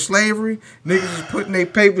right after slavery, niggas is putting their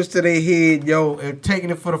papers to their head, yo, and taking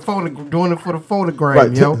it for the doing it for the phonogram,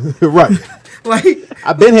 right, yo. Right. Like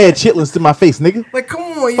I been had chitlins to my face, nigga. Like come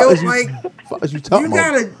on, yo, fuck is you talking you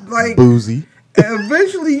about? gotta like Boozy.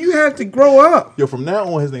 Eventually, you have to grow up. Yo, from now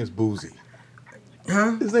on, his name's Boozy.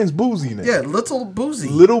 Huh? His name's Boozy now. Yeah, little Boozy.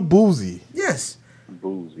 Little Boozy. Yes.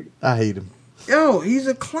 Boozy. I hate him. Yo, he's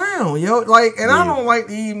a clown, yo. Like, and I don't like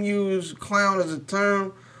to even use clown as a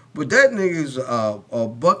term, but that nigga's a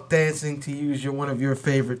buck dancing, to use one of your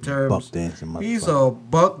favorite terms. Buck dancing monkey. He's a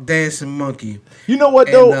buck dancing monkey. You know what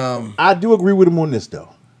though? I do agree with him on this though.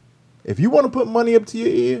 If you want to put money up to your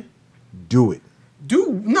ear, do it.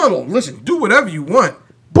 No, listen, do whatever you want.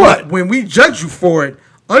 But when we judge you for it,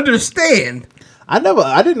 understand. I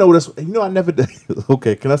didn't know this. You know, I never did.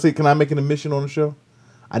 Okay, can I make an admission on the show?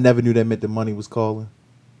 I never knew that meant the money was calling.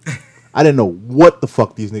 I didn't know what the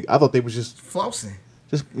fuck these niggas. I thought they was just flossing.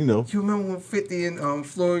 Just, you know. You remember when 50 and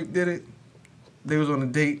Floyd did it? They was on a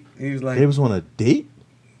date. He was like, they was on a date?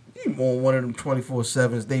 He on one of them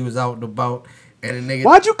 24/7s. They was out and about. And the nigga,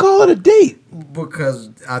 why'd you call it a date? Because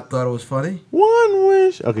I thought it was funny. One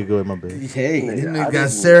wish. Okay, go ahead, my bad. Hey, this nigga got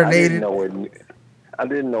serenaded. I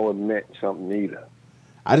didn't know it meant something either.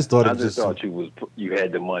 I just thought you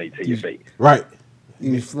had the money to your face. Right.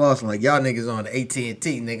 You was flossing like y'all niggas on the AT&T,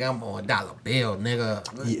 nigga. I'm on dollar bill, nigga.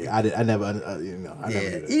 Yeah, I never did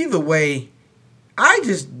that. Either way, I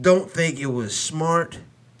just don't think it was smart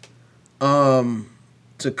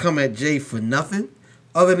to come at Jay for nothing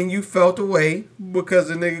other than you felt away because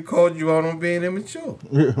the nigga called you out on being immature.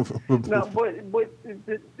 No, but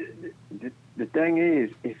the thing is,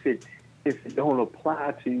 if it don't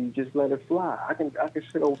apply to you, just let it fly. I can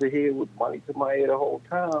sit over here with money to my ear the whole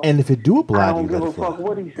time. And if it do apply, I don't give a fuck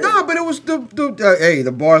what he said. Nah, but it was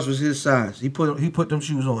the bars was his size. He put them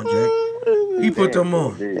shoes on, Jay. He put them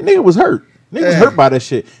on. That nigga was hurt. Nigga was hurt by that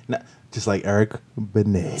shit. Now, just like Eric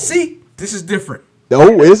Benet. See, this is different.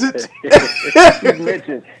 Oh, is it?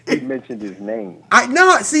 he mentioned his name. But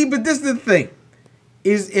this is the thing.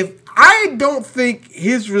 Is if I don't think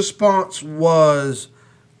his response was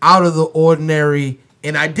out of the ordinary,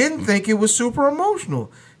 and I didn't think it was super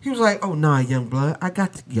emotional. He was like, "Oh nah, young blood, I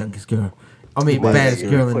got the youngest girl. I mean, baddest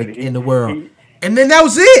girl in the world." And then that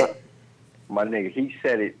was it. My nigga, he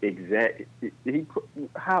said it exact.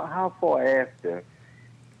 How far after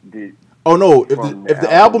did? Oh no! If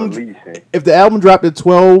the album dropped at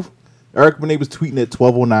 12, Eric Benet was tweeting at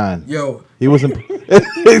 12:09. Yo, he wasn't.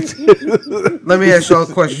 Let me ask y'all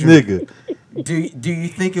a question, nigga. Do you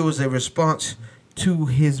think it was a response to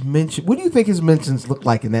his mention? What do you think his mentions looked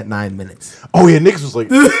like in that 9 minutes? Oh yeah, niggas was like,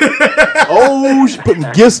 oh, she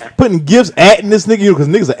putting gifts at this nigga, because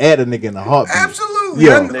niggas are at a nigga in the heartbeat. Absolutely,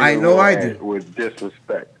 yeah. I know I do. With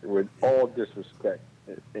disrespect, with all disrespect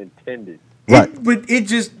intended. Right, but it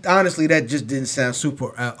just honestly that just didn't sound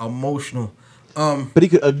super emotional. But he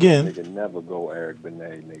could again. Nigga never go Eric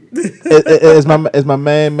Benet, nigga. as my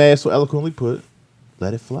man Mad so eloquently put,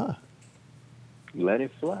 let it fly. Let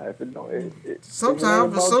it fly. If it don't,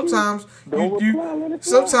 sometimes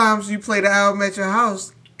you play the album at your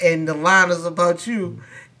house and the line is about you,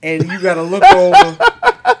 and you gotta look over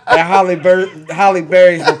at Holly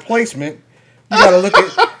Berry's replacement.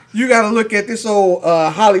 You gotta look at this old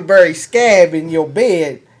Holly Berry scab in your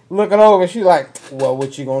bed, looking over. And she like, well,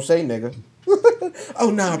 what you gonna say, nigga? Oh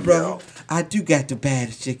nah, brother, I do got the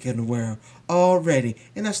baddest chick in the world already,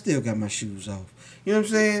 and I still got my shoes off. You know what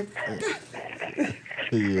I'm saying?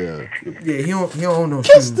 Yeah. Yeah, he don't own no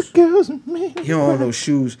shoes. The girls and me. He don't own no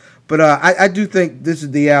shoes. But I do think this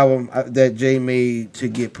is the album that Jay made to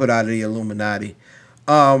get put out of the Illuminati.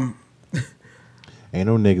 Ain't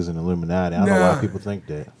no niggas in the Illuminati. I don't know why people think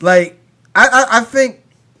that. Like, I think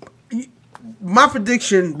my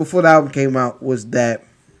prediction before the album came out was that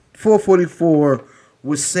 444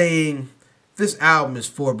 was saying this album is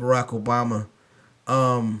for Barack Obama.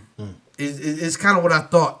 It's kind of what I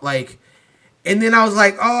thought. Like, and then I was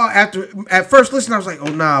like, oh, at first listen, I was like,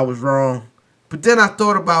 oh, nah, I was wrong. But then I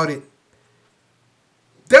thought about it.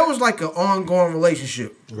 There was like an ongoing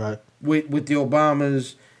relationship, right, with the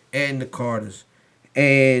Obamas and the Carters.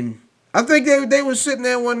 And I think they were sitting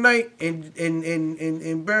there one night, and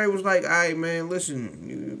Barry was like, all right, man, listen,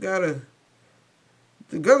 you gotta,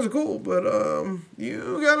 the guns are cool, but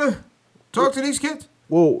you gotta talk to these kids.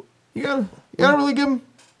 Well, you gotta really give them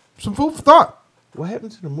some food for thought. What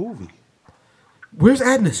happened to the movie? Where's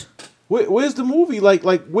Agnes? Where's the movie? Like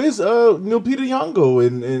where's Neil Peter Yongo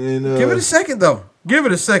and give it a second though. Give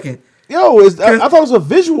it a second. Yo, I thought it was a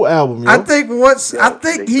visual album. Yo. I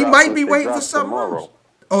think he might be waiting for something else.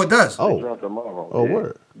 Oh, it does. Oh, tomorrow. Oh,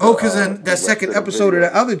 word. Oh, because then that second episode of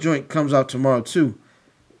that other joint comes out tomorrow too.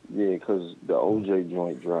 Yeah, because the OJ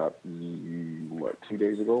joint dropped 2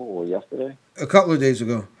 days ago or yesterday? A couple of days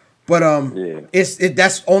ago. But yeah.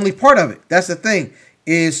 That's only part of it. That's the thing.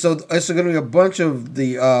 It's going to be a bunch of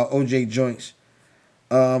the OJ joints.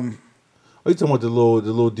 Are you talking about the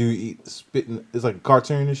little dude spitting? It's like a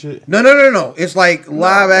cartoon and shit. No. It's like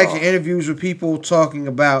live action interviews with people talking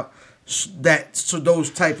about those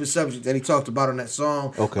type of subjects that he talked about on that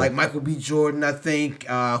song. Okay. Like Michael B. Jordan, I think.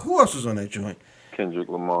 Who else was on that joint? Kendrick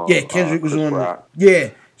Lamar. Yeah, Kendrick was on Rock. it. Yeah.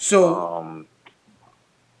 So a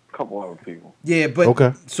couple other people. Yeah, but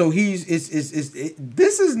okay. So this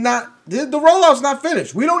is not the rollout's not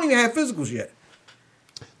finished. We don't even have physicals yet.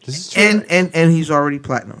 This is true. And he's already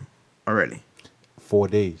platinum already. 4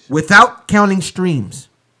 days. Without counting streams.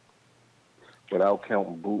 Without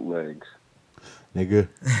counting bootlegs. Nigga,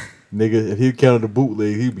 if he counted the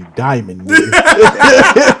bootleg, he'd be diamond. Nigga.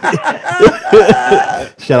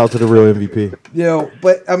 Shout out to the real MVP. Yo,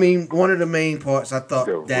 but I mean, one of the main parts I thought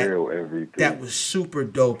real MVP. that was super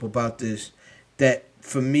dope about this, that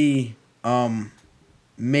for me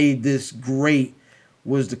made this great,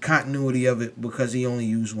 was the continuity of it, because he only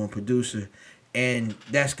used one producer. And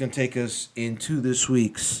that's going to take us into this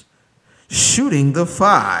week's Shooting the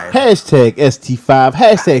 5. Hashtag ST5.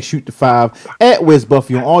 Hashtag Shoot the 5. At Wes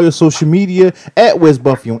Buffy on all your social media. At Wes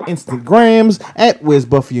Buffy on Instagrams. At Wes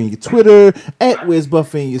Buffy on your Twitter. At Wes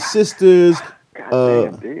Buffy and your sisters.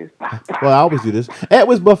 Well, I always do this. At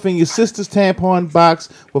Wes Buffy and your sister's tampon box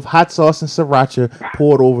with hot sauce and sriracha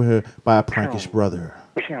poured over her by a prankish brother.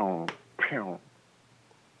 Pregnant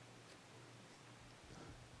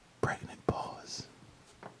pause.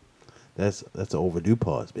 That's an overdue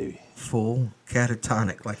pause, baby. Full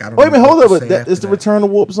catatonic. Like, I don't. Wait a minute, hold up. It's the that. return of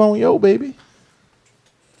Warp Zone, yo, baby.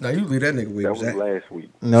 Now you leave that nigga where he That was was at. last week.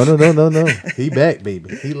 No. He back,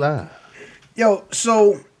 baby. He live. Yo,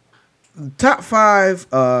 so top 5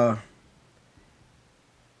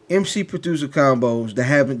 MC producer combos that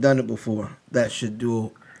haven't done it before that should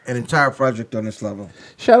do an entire project on this level.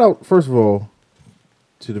 Shout out, first of all,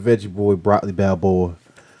 to the Veggie Boy Broccoli Balboa,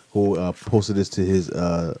 who posted this to his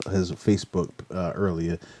Facebook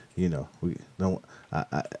earlier. You know, we don't.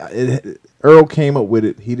 Earl came up with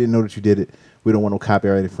it. He didn't know that you did it. We don't want no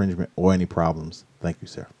copyright infringement or any problems. Thank you,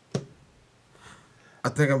 sir. I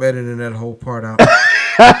think I'm editing that whole part out.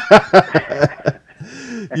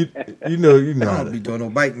 You know. I don't be doing no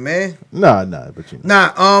biting, man. Nah, but you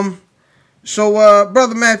know. So,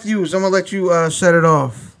 Brother Matthews, I'm gonna let you set it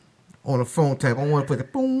off on a phone tap. I want to play the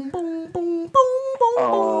boom, boom, boom, boom,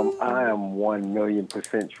 boom. I am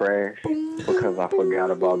 1,000,000% trash because I forgot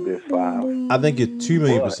about this file. I think you're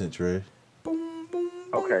 2,000,000% trash.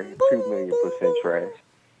 Okay, 2,000,000% trash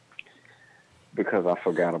because I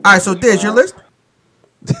forgot about. All right, so there's your list.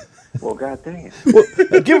 Well, goddamn. Well,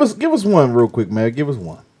 give us one real quick, man. Give us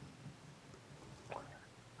one.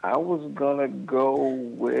 I was gonna go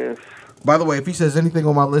with. By the way, if he says anything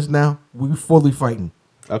on my list now, we fully fighting.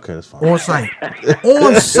 Okay, that's fine. On site.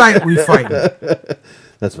 On site, we fighting.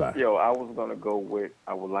 That's fine. Yo, I was gonna go with.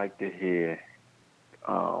 I would like to hear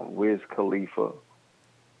Wiz Khalifa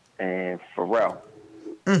and Pharrell.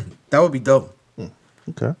 That would be dope.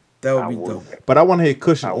 Okay. That would be dope. But I want to hear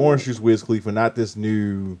Cushion Orange Juice Wiz Khalifa, not this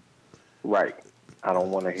new. Right. I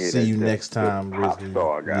don't want to hear. See you next time, pop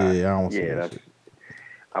star guy. Yeah, I don't want to hear that.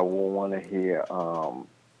 I will want to hear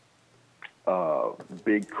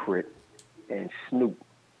Big Crit and Snoop.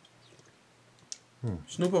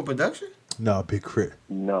 Snoop on production? No, Big Crit.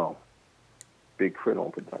 No, Big Crit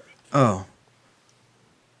on production. Oh.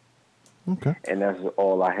 Okay. And that's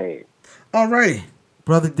all I had. Alrighty.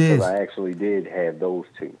 Brother Diz. Because I actually did have those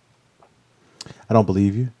two. I don't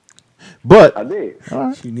believe you. But I did. All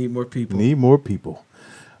right. You need more people. Need more people.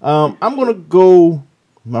 I'm gonna go.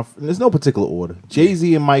 There's no particular order.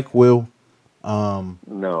 Jay-Z and Mike Will.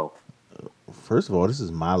 No. First of all, this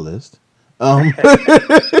is my list.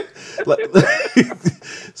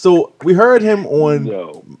 So we heard him on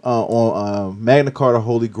Magna Carta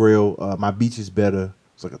Holy Grail. My Beach is Better.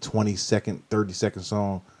 It's like a 20-second, 30-second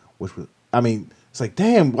song, which was, I mean, it's like,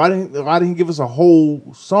 damn, why didn't he give us a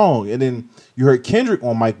whole song? And then you heard Kendrick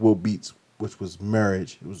on Mike Will beats, which was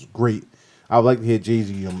Marriage. It was great. I would like to hear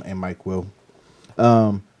Jay-Z and Mike Will.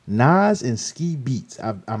 Nas and Ski Beats.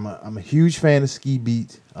 I'm a huge fan of Ski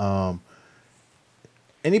Beats.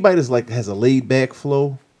 Anybody that's like has a laid back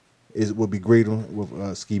flow would be great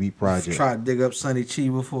with Ski Beat Project. Try to dig up Sonny Chi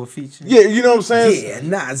before a feature. Yeah, you know what I'm saying? Yeah,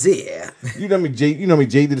 Nas, yeah. You know me, Jay. You know me,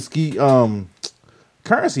 Jay did the Ski.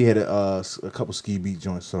 Currency had a couple Ski Beat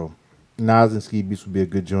joints, so Nas and Ski Beats would be a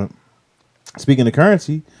good joint. Speaking of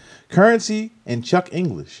Currency and Chuck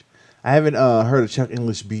English. I haven't heard a Chuck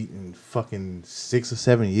English beat in fucking 6 or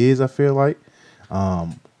 7 years, I feel like.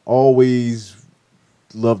 Always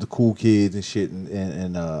love the Cool Kids and shit and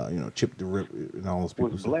you know, Chip the Rip and all those people.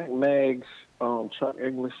 Was Black Mag's Chuck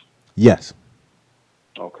English? Yes.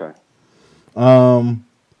 Okay.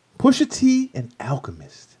 Pusha T and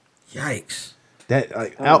Alchemist. Yikes. That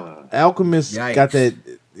Alchemist Yikes. got that.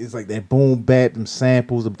 It's like that boom bap, them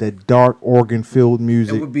samples of that dark organ filled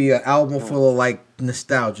music. It would be an album full of like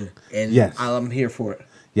nostalgia, and yes. I'm here for it.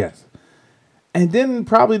 Yes. And then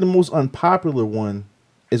probably the most unpopular one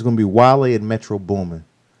is going to be Wale and Metro Boomin.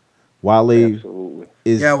 Wale Absolutely.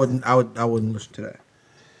 is. Yeah, I wouldn't listen to that.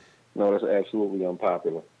 No, that's absolutely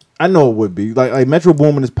unpopular. I know it would be like Metro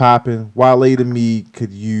Boomin is popping. Wale to me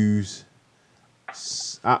could use.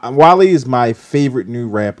 Wale is my favorite new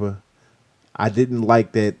rapper. I didn't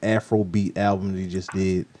like that Afrobeat album that he just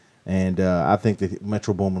did, and I think that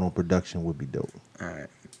Metro Boomin on production would be dope. All right.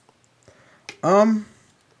 All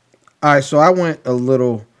right. So I went a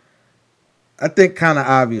little, I think, kind of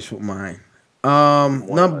obvious with mine.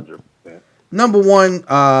 100%. Number one,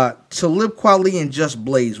 Talib Kweli and Just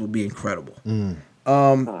Blaze would be incredible.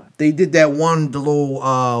 They did that one, the little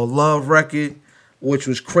Love record, which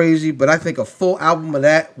was crazy, but I think a full album of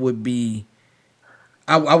that would be,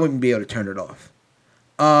 I wouldn't be able to turn it off.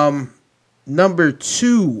 Number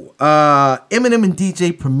two, Eminem and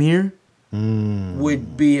DJ Premier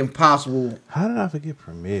would be impossible. How did I forget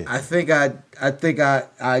Premier? I think I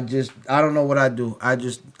don't know what I'd do.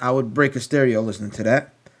 I would break a stereo listening to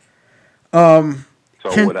that. So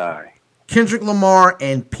would I. Kendrick Lamar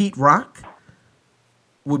and Pete Rock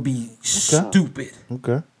would be stupid.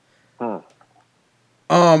 Okay.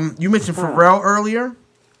 You mentioned Pharrell earlier.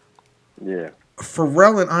 Yeah.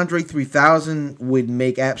 Pharrell and Andre 3000 would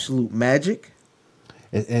make absolute magic.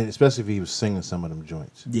 And especially if he was singing some of them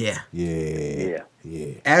joints. Yeah. Yeah.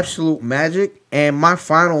 Absolute magic. And my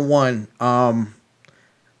final one,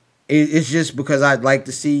 it's just because I'd like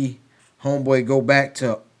to see Homeboy go back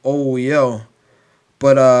to OEL.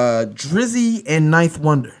 But Drizzy and Ninth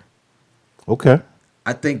Wonder. Okay.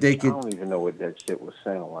 I think they could. I don't even know what that shit would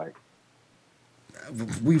sound like.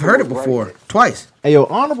 we've heard it before, twice. Hey, yo,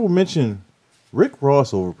 honorable mention, Rick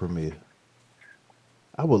Ross over Premiere.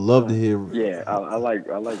 I would love to hear. Yeah, I like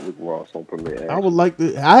Rick Ross on Premiere. Actually. I would like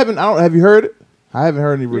to. Have you heard it? I haven't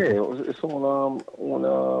heard any Rick. Yeah, it's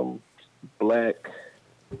on Black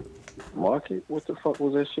Market. What the fuck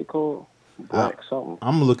was that shit called? Black something.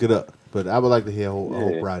 I'm gonna look it up, but I would like to hear a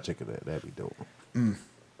whole project of that. That'd be dope.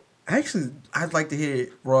 Actually, I'd like to hear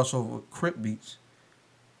Ross over Crip Beats.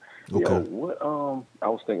 Okay. Yo, what I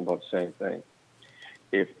was thinking about the same thing.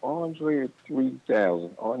 If Andre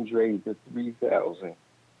the 3000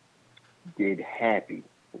 did Happy,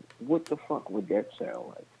 what the fuck would that sound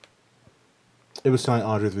like? It was saying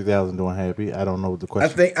Andre 3000 doing Happy. I don't know what the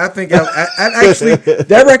question. I think I actually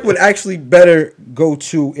that record would actually better go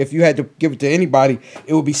to, if you had to give it to anybody,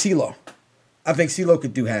 it would be CeeLo. I think CeeLo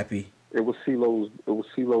could do Happy. It was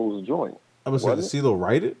CeeLo's joint. I was saying, did CeeLo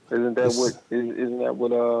write it? Isn't that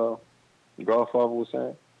what Godfather was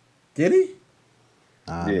saying? Did he?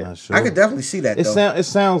 I'm not sure. I could definitely see that. It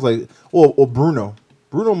sounds like or Bruno.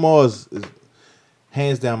 Bruno Mars is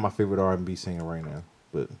hands down my favorite R&B singer right now.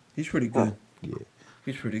 But he's pretty good. Yeah.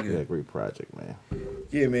 He's pretty good. Yeah, great project, man.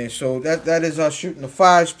 Yeah, man. So that is our shooting the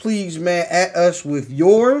fives. Please, man, at us with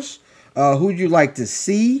yours. Who'd you like to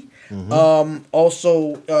see?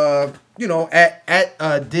 Also,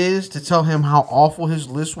 at Diz to tell him how awful his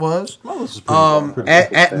list was. My list is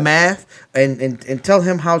pretty Math and tell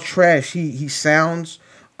him how trash he sounds.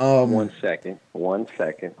 1 second.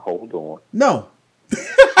 Hold on. No.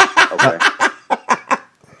 Okay.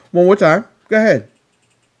 One more time. Go ahead.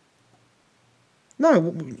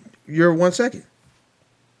 No, you're 1 second.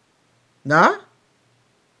 Nah?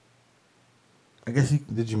 I guess he...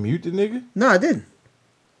 Did you mute the nigga? No, I didn't.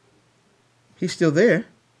 He's still there.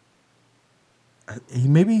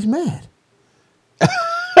 Maybe he's mad. All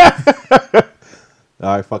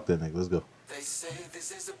right, fuck that nigga. Let's go. They say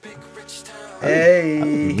this is a big rich town. Hey.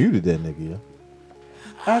 You muted that nigga, yo.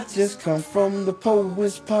 I just come from the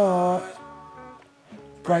poet's part.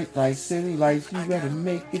 Bright lights, city lights, you gotta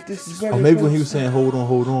make it. This is where Maybe when he was saying hold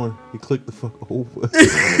on, he clicked the fuck over.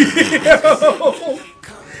 He's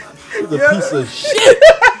a piece of shit.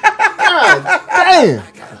 God damn.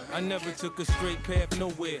 I never took a straight path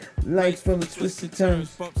nowhere. Life from the twisted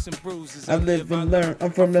turns. Bumps and bruises. I live and learn.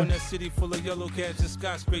 I'm from that city full of yellow cabs and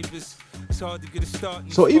skyscrapers. It's hard to get a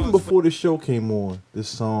start. So even before the show came on, this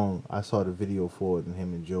song, I saw the video for it and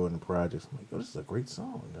him and Joe in the projects. I'm like, yo, this is a great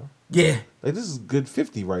song, yo. Yeah. Like, this is good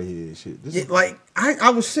 50 right here and shit. This is Like, I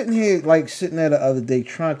was sitting there, like, sitting there the other day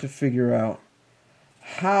trying to figure out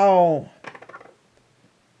how...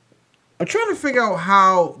 I'm trying to figure out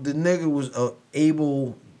how the nigga was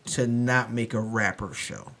able to not make a rapper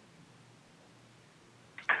show.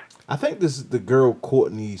 I think this is the girl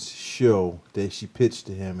Courtney's show that she pitched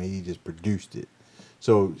to him and he just produced it.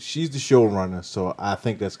 So she's the showrunner, so I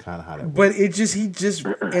think that's kind of how that works. But he just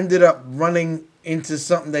ended up running into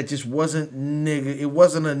something that just wasn't nigga. It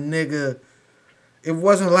wasn't a nigga. It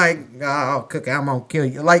wasn't like, oh, Cook, I'm gonna kill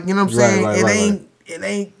you. Like, you know what I'm saying? It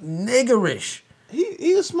ain't niggerish.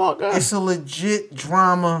 He's a smart guy. It's a legit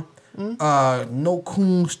drama. No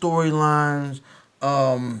coon storylines.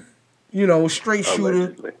 Straight shooter,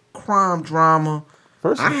 Allegedly. crime drama.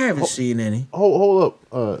 First, I haven't seen any. Hold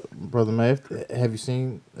up, Brother Math. Have you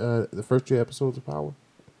seen the first 2 episodes of Power?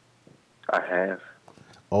 I have.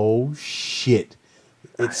 Oh shit!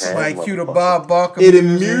 It's Like cue to Bob Barker. it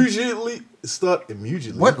immediately start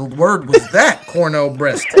immediately. What word was that? Cornell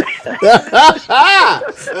breast.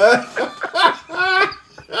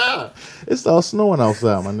 It starts snowing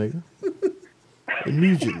outside, my nigga.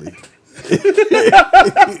 Immediately.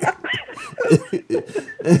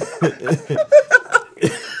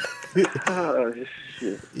 Oh,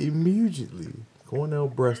 shit. Immediately. Cornell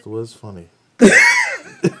breast was funny.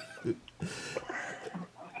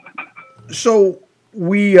 So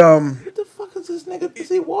we What the fuck is this nigga? Is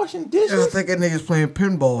he washing I dishes? think that nigga's playing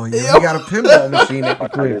pinball. Yeah, he got a pinball machine at the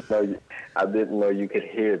crib. I didn't know you could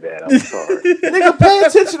hear that. I'm sorry. Nigga, pay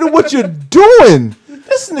attention to what you're doing.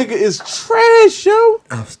 This nigga is trash, yo.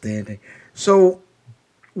 Outstanding. So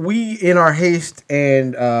we, in our haste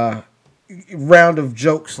and round of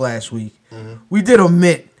jokes last week, we did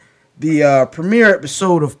omit the premiere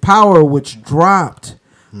episode of Power, which dropped.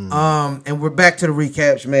 And we're back to the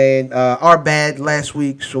recaps, man. Our bad last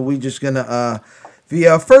week, so we just gonna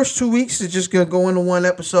the first 2 weeks is just gonna go into one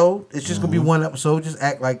episode. It's just gonna be one episode. Just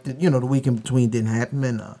act like the week in between didn't happen.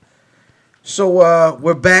 And so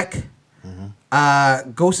we're back.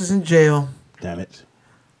 Ghost is in jail. Damn it.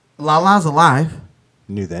 Lala's alive.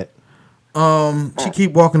 Knew that. She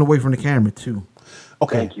keep walking away from the camera too.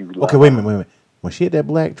 Okay. Thank you, Okay, wait a minute. When she had that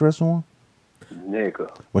black dress on, Nigga.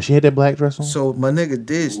 When she had that black dress on? So my nigga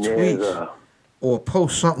did tweet Nigga. or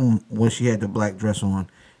post something when she had the black dress on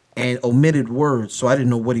and omitted words, so I didn't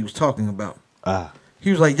know what he was talking about.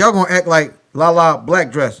 He was like, y'all gonna act like La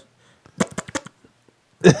black dress.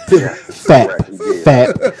 Fat. Correct, he did. Fat.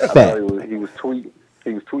 I thought Fat. he was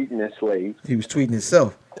tweeting that slave. He was tweeting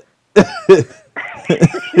himself.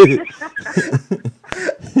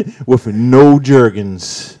 With no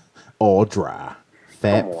jergens. All dry.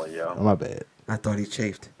 Fat. Come on, yo. Oh, my bad. I thought he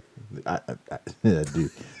chafed. Yeah, dude.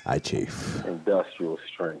 I chafe. Industrial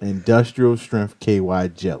strength. Industrial strength KY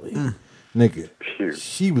jelly. Nigga. Pure.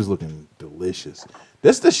 She was looking delicious.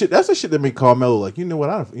 That's the shit that made Carmelo like, you know what,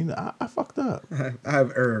 I fucked up. I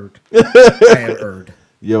have erred. I have erred.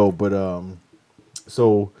 Yo, but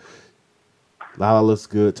so Lala looks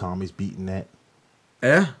good. Tommy's beating that.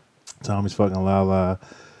 Yeah? Tommy's fucking Lala.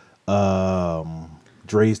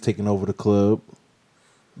 Dre's taking over the club.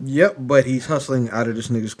 Yep, but he's hustling out of this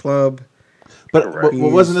nigga's club. But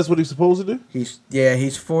wasn't this what he's supposed to do?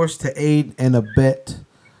 He's forced to aid and abet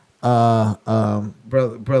brother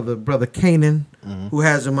Kanan, who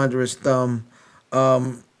has him under his thumb.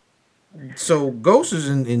 So Ghost is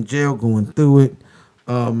in jail going through it.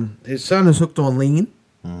 His son is hooked on lean.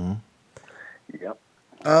 Yep.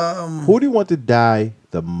 Who do you want to die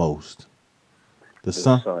the most? The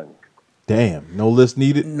son. Damn, no list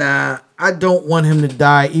needed. Nah, I don't want him to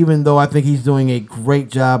die, even though I think he's doing a great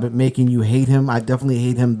job at making you hate him. I definitely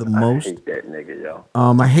hate him the most. I hate that nigga, yo.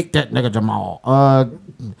 I hate that nigga Jamal.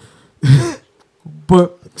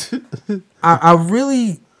 But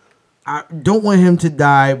I don't want him to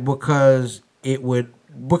die because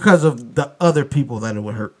of the other people that it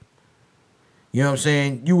would hurt. You know what I'm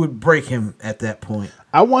saying? You would break him at that point.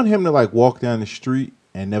 I want him to like walk down the street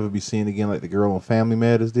and never be seen again, like the girl on Family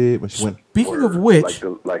Matters did when she went. Speaking of which,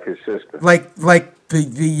 like his sister, like the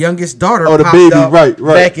youngest daughter. Oh, the popped baby, up right.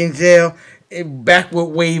 Back in jail, backward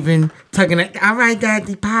waving, tugging it. All right,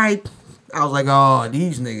 daddy, pipe. I was like, oh,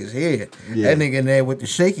 these niggas here. Yeah. That nigga in there with the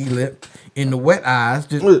shaky lip and the wet eyes.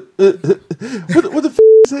 Just what the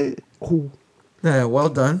say? Cool. yeah, well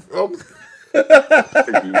done.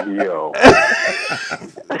 yo.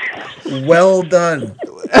 Well done.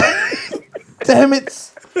 Damn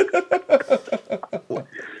it!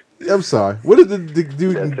 I'm sorry. What did the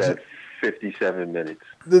dude? That's at 57 minutes.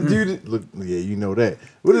 The dude. Look, yeah, you know that.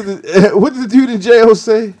 What did the dude in jail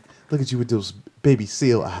say? Look at you with those baby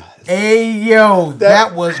seal eyes. Hey yo,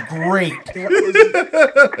 that was great.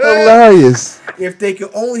 Hilarious. If they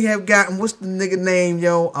could only have gotten what's the nigga name,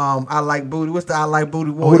 yo? I like booty. What's the I like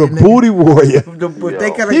booty Oh, warrior? the booty warrior. But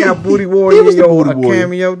they could have got booty warrior. He was the booty warrior.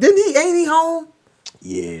 Cameo. Didn't he? Ain't he home?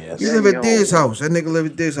 Yes. He live at Diz's house. That nigga live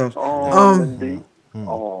at Diz's house.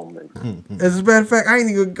 As a matter of fact, I ain't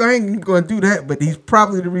even going to do that. But he's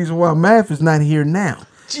probably the reason why Math is not here now.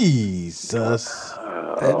 Jesus.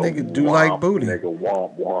 That nigga do like booty. Nigga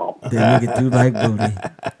womp womp. That nigga do like booty.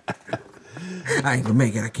 I ain't gonna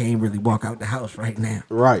make it. I can't really walk out the house right now.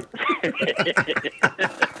 Right.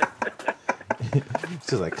 It's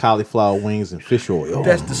just like cauliflower wings and fish oil.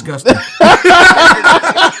 That's disgusting. Good,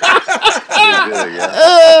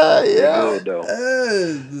 yeah. Good, though.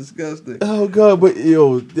 That's disgusting. Oh god, but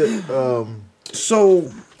yo, So,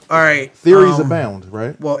 all right. theories abound,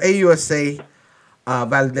 right? Well, AUSA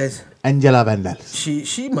Valdez, Angela Vandals.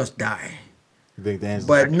 she must die, You think the answer?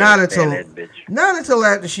 but not stand until that bitch. not until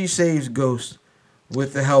after she saves Ghost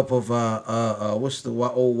with the help of what's the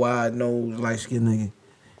old wide nose light skinned nigga?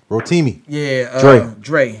 Rotimi. Yeah,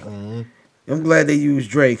 Dre. Mm-hmm. I'm glad they used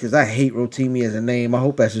Dre because I hate Rotimi as a name. I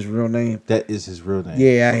hope that's his real name. That is his real name.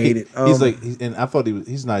 Yeah, I hate it. And I thought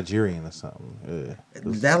he's Nigerian or something.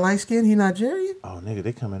 That light skin, he Nigerian? Oh nigga,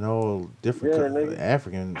 they coming all different, Yeah, nigga.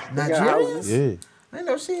 African. Nigerians? Yeah. I ain't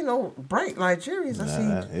never seen no bright Nigerians. I seen.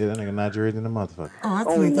 Yeah, that nigga Nigerian than a motherfucker. Oh, I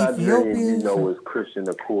Only think Nigerian Ethiopians. you know is Christian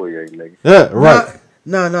Okoye, nigga. Yeah, right.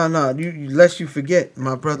 No. Lest you forget,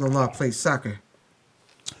 my brother-in-law plays soccer.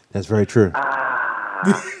 That's very true.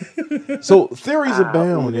 So theories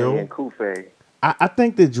abound, Ude yo. and Kufe. I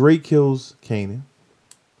think that Drake kills Kanan.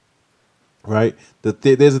 Right?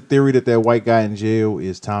 There's a theory that white guy in jail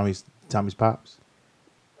is Tommy's pops.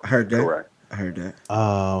 I heard that. Correct. I heard that.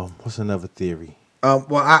 What's another theory?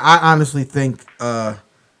 Well, I honestly think I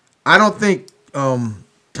don't think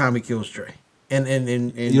Tommy kills Dre. And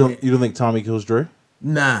You don't think Tommy kills Dre?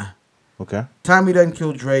 nah, Okay. Tommy doesn't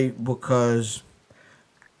kill Dre because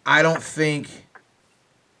I don't think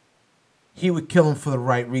he would kill him for the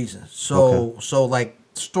right reasons. So like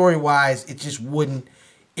story wise, it just wouldn't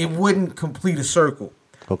complete a circle.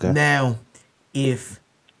 Okay. Now, if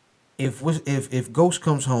Ghost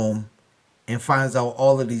comes home and finds out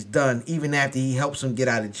all that he's done, even after he helps him get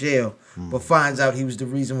out of jail, but finds out he was the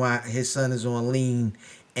reason why his son is on lean,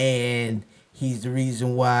 and he's the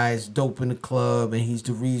reason why it's dope in the club, and he's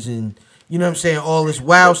the reason, you know what I'm saying, all this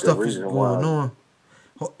wild stuff is going on.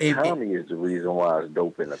 Tommy is the reason why it's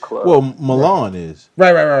dope in the club. Well, Milan is.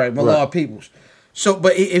 Right. Milan Peoples. So,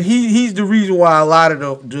 but if he's the reason why a lot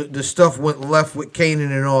of the stuff went left with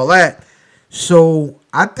Kanan and all that. So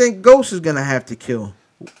I think Ghost is gonna have to kill.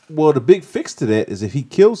 Well, the big fix to that is if he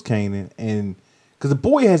kills Kanan, and because the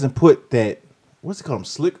boy hasn't put that, what's he call him,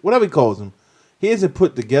 Slick, whatever he calls him, he hasn't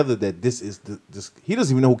put together that this is this. He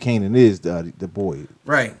doesn't even know who Kanan is, the boy.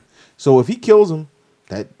 Right. So if he kills him,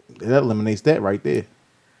 that eliminates that right there.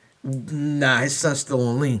 Nah, his son's still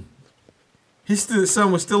on lean. His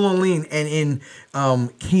son was still on lean and in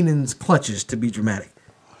Kanan's clutches, to be dramatic.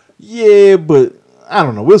 Yeah, but I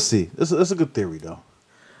don't know. We'll see. It's a good theory though.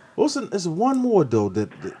 There's one more though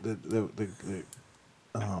that the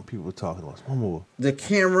people were talking about. One more. The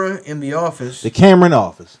camera in the office. The camera in the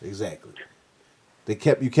office, exactly. They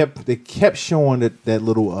kept showing that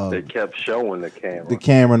little. They kept showing the camera. The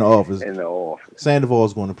camera in the office. In the office.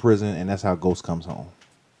 Sandoval's going to prison, and that's how Ghost comes home.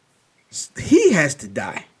 He has to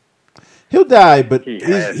die. He'll die, but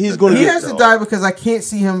he's going to. He has to die because I can't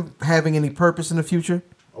see him having any purpose in the future.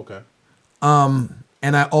 Okay. And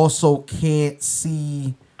I also can't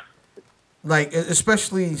see, like,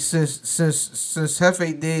 especially since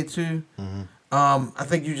Hefe did too. Mm-hmm. I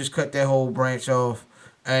think you just cut that whole branch off,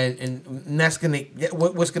 and that's gonna.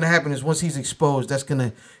 What's gonna happen is once he's exposed, that's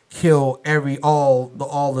gonna kill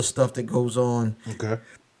all the stuff that goes on. Okay.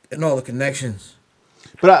 And all the connections.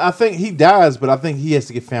 But I think he dies, but I think he has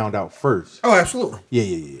to get found out first. Oh, absolutely.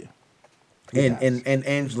 Yeah. And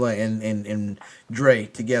Angela and Dre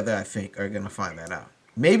together, I think, are gonna find that out.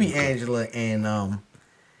 Maybe Angela and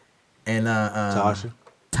Tasha,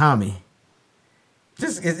 Tommy.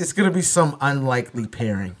 It's gonna be some unlikely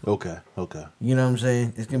pairing. Okay. You know what I'm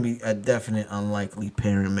saying? It's gonna be a definite unlikely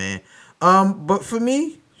pairing, man. But for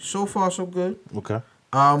me, so far so good. Okay.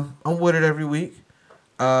 I'm with it every week.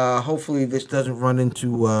 Hopefully this doesn't run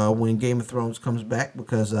into when Game of Thrones comes back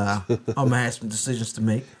because I'm gonna have some decisions to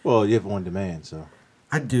make. Well, you have on demand, so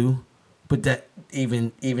I do, but that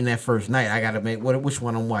even that first night, I gotta make which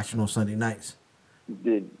one I'm watching on Sunday nights.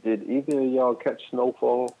 Did either of y'all catch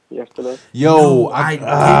Snowfall yesterday? Yo, No, I didn't.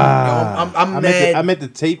 I'm mad. I meant to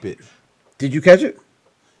tape it. Did you catch it?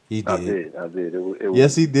 He did. I did. It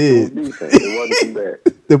Yes, he did. It was decent. It wasn't too bad.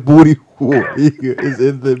 The booty war is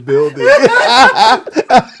in the building.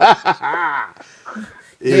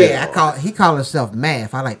 Yeah, he call himself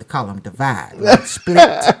math. I like to call him divide. Like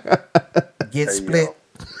split. Get split.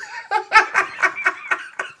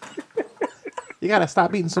 You gotta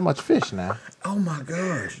stop eating so much fish now. Oh my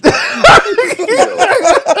gosh.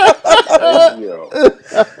 Yo.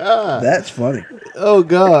 That's funny. Oh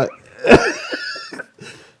God.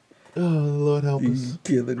 Oh Lord help us.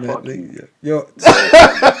 Killing that nigga. Yo,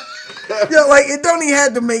 like it don't even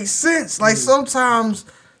have to make sense. Like sometimes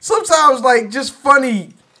like just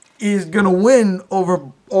funny is gonna win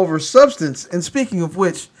over substance. And speaking of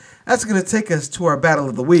which, that's gonna take us to our battle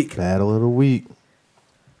of the week. Battle of the week.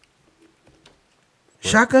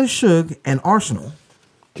 Shotgun Suge and Arsenal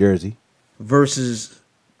Jersey versus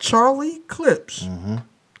Charlie Clips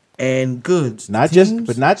and Goodz. not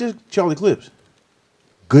just Charlie Clips.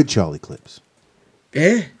 Good Charlie Clips.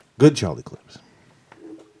 Yeah. Good Charlie Clips.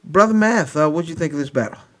 Brother Math, what'd you think of this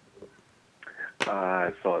battle?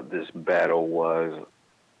 I thought this battle was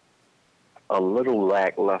a little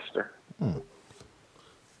lackluster.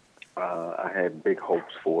 I had big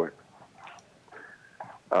hopes for it.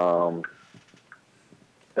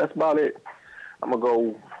 That's about it. I'm going to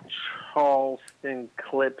go Charleston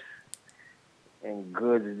Clips and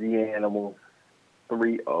Goodz the Animal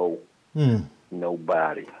 3-0.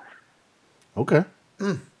 Nobody. Okay.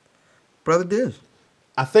 Brother Diz.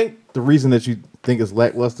 I think the reason that you think it's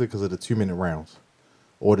lackluster because of the 2-minute rounds.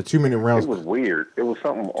 Or the 2-minute rounds. It was weird. It was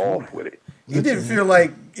something off with it. You didn't feel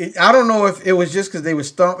like I don't know if it was just because they were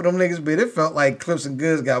stomping them niggas, but it felt like Clips and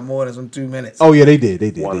Goodz got more than some 2 minutes. Oh yeah, they did.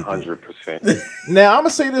 100%. Now I'm gonna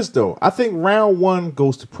say this though. I think round one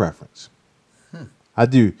goes to preference. I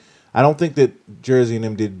do. I don't think that Jersey and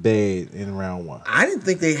them did bad in round one. I didn't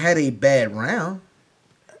think they had a bad round.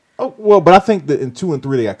 Oh well, but I think that in 2 and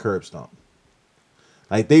 3 they got curb stomped.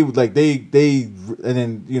 Like they and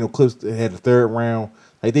then Clips had the third round.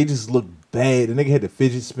 Like they just looked bad. The nigga had the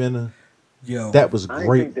fidget spinner. Yo, that was I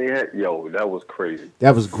great. Think they had, that was crazy.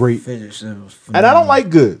 That was great. Fidget spinner was and I don't like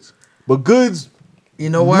Goodz, but Goodz, you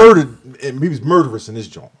know what? Murdered. He was murderous in this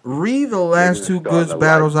joint. Read the last two Goodz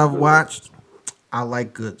battles I've watched. I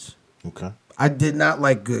like Goodz. Okay. I did not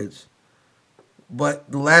like Goodz.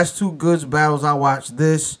 But the last two Goodz battles I watched,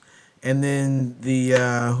 this and then the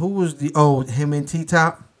who was him and T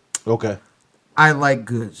Top. Okay. I like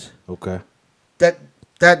Goodz. Okay. That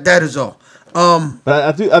is all. But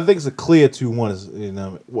I think it's a clear 2-1. Is, you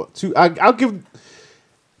know what? I'll give.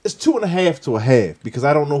 It's 2.5 to a half because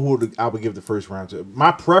I don't know who I would give the first round to.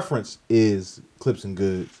 My preference is Clips and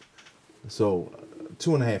Goodz, so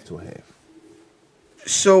 2.5 to a half.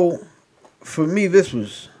 So, for me, this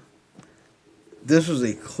was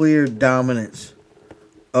a clear dominance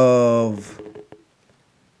of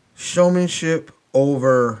showmanship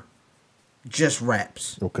over just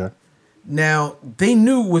raps. Okay. Now, they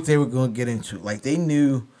knew what they were going to get into. Like, they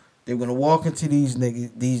knew they were going to walk into these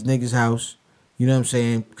niggas' house. You know what I'm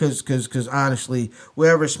saying? Because honestly,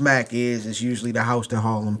 wherever Smack is, it's usually the house that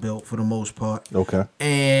Harlem built for the most part. Okay.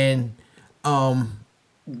 And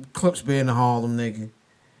Clips being the Harlem nigga.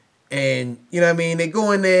 And, you know what I mean? They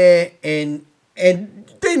go in there and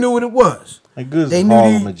they knew what it was. And Goodz They is knew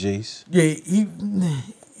Harlem and Jace. Yeah, he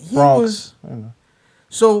Bronx. was.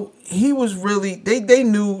 So he was really they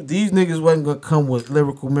knew these niggas wasn't gonna come with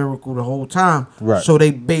lyrical miracle the whole time. Right. So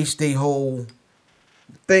they based their whole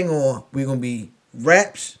thing on we're gonna be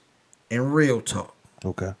raps and real talk.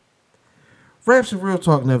 Okay. Raps and real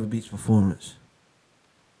talk never beats performance.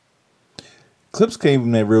 Clips came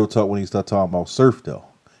from that real talk when he started talking about surf though.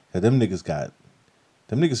 Cause them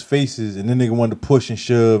niggas faces and then nigga wanted to push and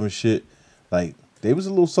shove and shit. Like they was a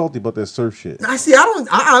little salty about that surf shit. I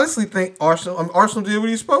honestly think Arsenal did what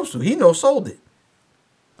he was supposed to. He sold it.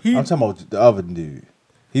 I'm talking about the other dude.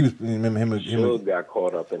 He was remember him. Suge got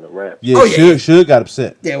caught up in the rap. Yeah, Oh, yeah. Suge got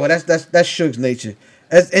upset. Yeah, well that's Suge's nature.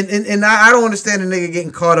 And I don't understand a nigga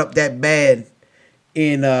getting caught up that bad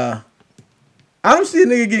in I don't see a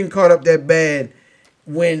nigga getting caught up that bad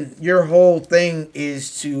when your whole thing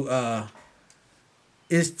is to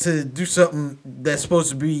do something that's supposed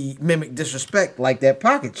to be mimic disrespect like that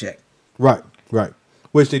pocket check. Right.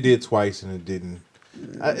 Which they did twice and it didn't.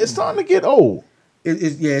 It's starting to get old.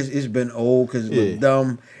 It's been old because it was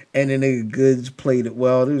dumb. And then nigga Goodz played it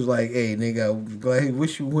well. It was like, hey nigga, glad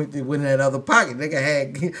wish you went in that other pocket.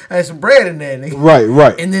 Nigga had some bread in there. Nigga.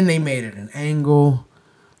 Right. And then they made it an angle.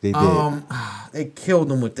 They did. They killed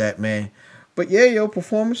them with that, man. But yeah,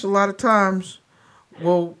 performance a lot of times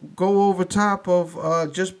will go over top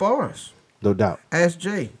of just bars. No doubt. Ask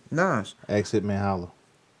Jay, Nas. Ask Hitman Holla.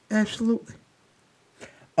 Absolutely.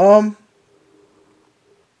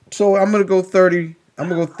 So I'm gonna go 30. I'm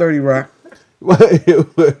gonna go 30 Rock.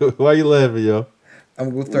 Why you laughing, yo? I'm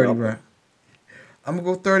gonna go 30 Rock. I'm gonna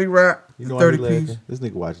go 30 Rock. You know 30 why you piece. laughing? This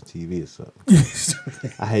nigga watching TV or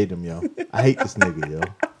something. I hate him, yo. I hate this nigga, yo.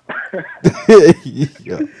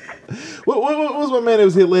 Yo. What was my man that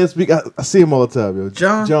was here last week? I see him all the time, yo.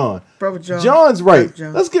 John. Brother John. John's right. Brother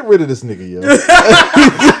John. Let's get rid of this nigga, yo.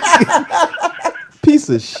 Piece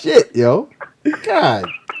of shit, yo. God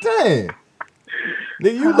damn.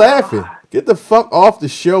 Nigga, you laughing. Get the fuck off the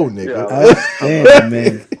show, nigga. Damn,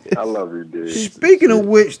 man. I love you, dude. Speaking of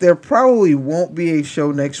which, there probably won't be a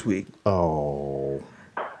show next week. Oh.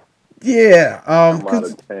 Yeah. I'm out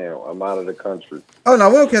of town. I'm out of the country. Oh no,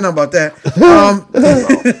 we don't care nothing about that.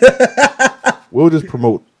 We'll just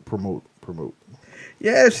promote.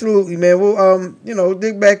 Yeah, absolutely, man. We'll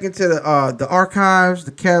dig back into the archives,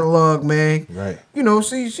 the catalog, man. Right.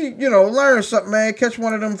 See, learn something, man. Catch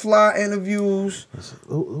one of them fly interviews.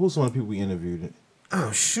 Who's some of the people we interviewed?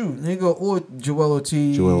 Oh shoot, nigga, or Joel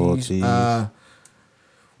Ortiz.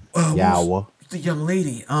 Yawa. The young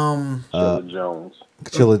lady. Chilla Jones.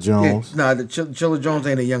 Chilla Jones. Yeah, the Chilla Jones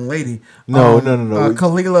ain't a young lady. No.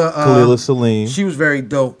 Khalila Salim. She was very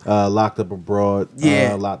dope. Locked up abroad.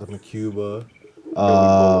 Yeah. Locked up in Cuba.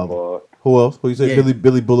 Boulevard. Who else? Who you say? Yeah.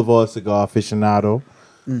 Billy Boulevard Cigar Aficionado.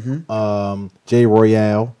 Mm-hmm. Jay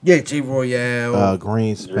Royale. Yeah, Jay Royale.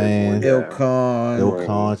 Greenspan. Ill Khan. Ill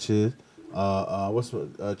Conscious.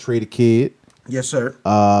 Trader Kid. Yes, sir.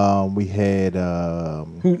 We had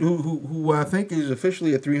who I think is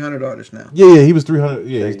officially a 300 artist now. Yeah, he was 300.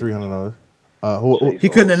 Yeah, he's $300. He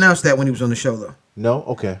couldn't announce that when he was on the show though. No,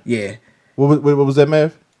 okay. Yeah. What was that,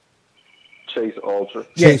 Mav? Chase Ultra.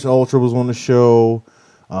 Chase Ultra was on the show.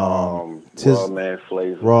 Raw Mad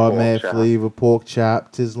Flavor. Pork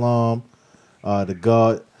Chop, Tislam, the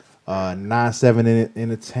God, 9-7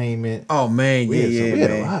 Entertainment. Oh man, We yeah,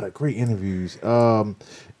 had a lot of great interviews. The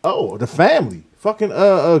family, fucking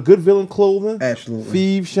Good Villain Clothing, absolutely.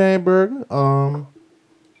 Phoebe Schamberger.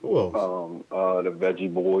 Who else? The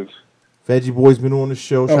Veggie Boys. Veggie Boy's been on the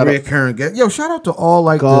show. Oh, reoccurring guest. Yo, shout out to all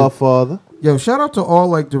like Godfather. Shout out to all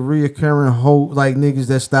like the reoccurring like niggas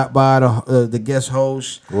that stop by the guest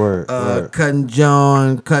host. Word. Cutting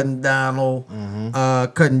John, Cutting Donald,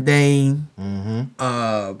 Cutting Dane,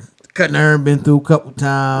 Cutting Aaron been through a couple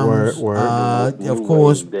times. Of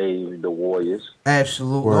course, Dave, the Warriors.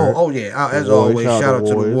 Absolutely. Word. Oh yeah. As always, shout out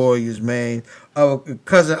to the Warriors, man.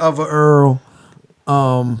 Cousin of a Earl.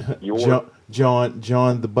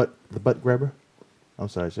 John the butt grabber. I'm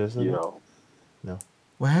sorry, should I say that? No.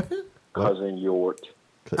 What happened? Cousin Yort.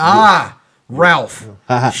 Ralph.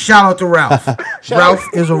 Shout out to Ralph. Ralph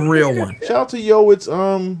is a real one. Shout out to It's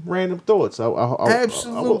random thoughts.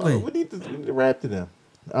 Absolutely. We need to wrap to them.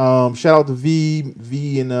 Shout out to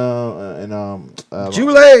V and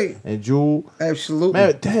Julie and Jewel. Absolutely.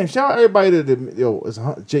 Man, damn, shout out everybody to it's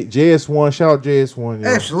JS1. Shout out JS1.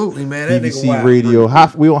 Absolutely, man. That BBC Radio.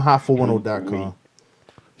 We on hot410.com.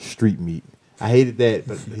 Street meat. I hated that,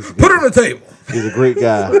 but he's put it on the table. He's a great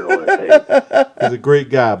guy. He's a great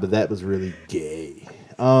guy, but that was really gay.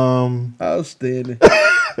 Outstanding.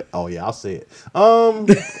 Oh yeah, I'll say it. Let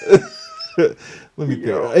me think.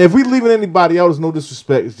 If we leaving anybody out, there's no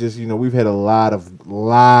disrespect. It's just we've had a lot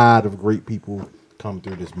of great people come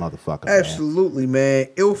through this motherfucker. Absolutely, man.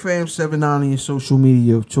 IlFam79 on your social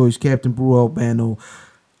media of choice. Captain Brew Albano,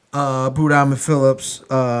 Brew Diamond Phillips,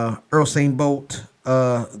 Earl St. Bolt,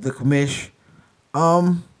 the commish.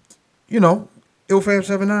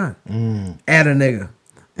 IlFam79. Add a nigga.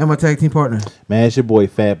 And my tag team partner. Man, it's your boy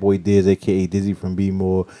Fat Boy Diz, aka Dizzy from B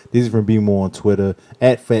More. Dizzy from B More on Twitter,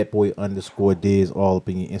 at fatboy_Diz, all up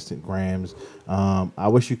in your Instagrams. I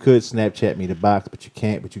wish you could Snapchat me the box, but you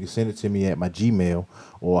can't. But you can send it to me at my Gmail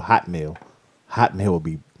or Hotmail. Hotmail would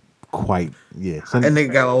be quite And they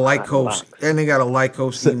got a Lycos. And they got a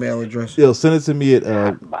Lycos email address. Yo, send it to me at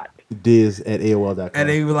Diz@AOL.com. And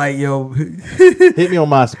they were like, yo, hit me on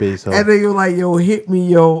MySpace. Ho. And they were like, yo, hit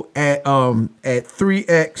me, at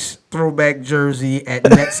 3X throwback jersey at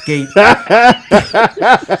Netscape.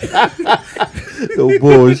 No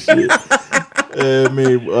bullshit.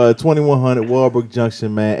 2100 Walbrook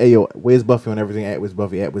Junction, man. Hey, yo, where's Buffy on everything? At Where's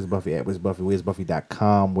Buffy? At Where's Buffy? At Where's Buffy? Where's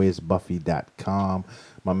Buffy.com? Where's Buffy.com?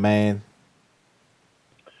 My man.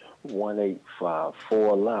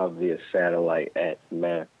 1854 live via satellite at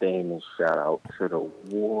Matt Damon. Shout out to the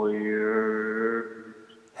Warriors.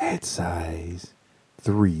 Head size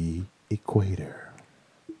 3 equator.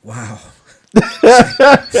 Wow.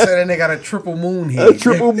 So then they got a triple moon head. A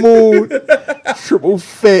triple moon. Triple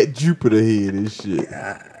fat Jupiter head and shit.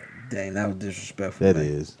 God, dang, that was disrespectful. That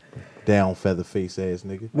is. Down feather face ass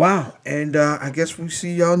nigga. Wow. And I guess we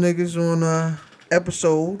see y'all niggas on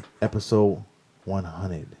episode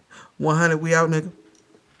 100. 100, we out, nigga.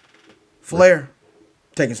 Flair,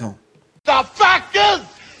 take us home. The fact is,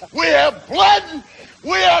 we have bled,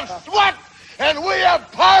 we have sweat, and we have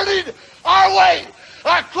partied our way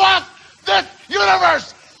across this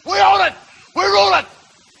universe. We own it. We rule it.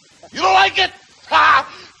 You don't like it? Ha!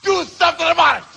 Do something about it.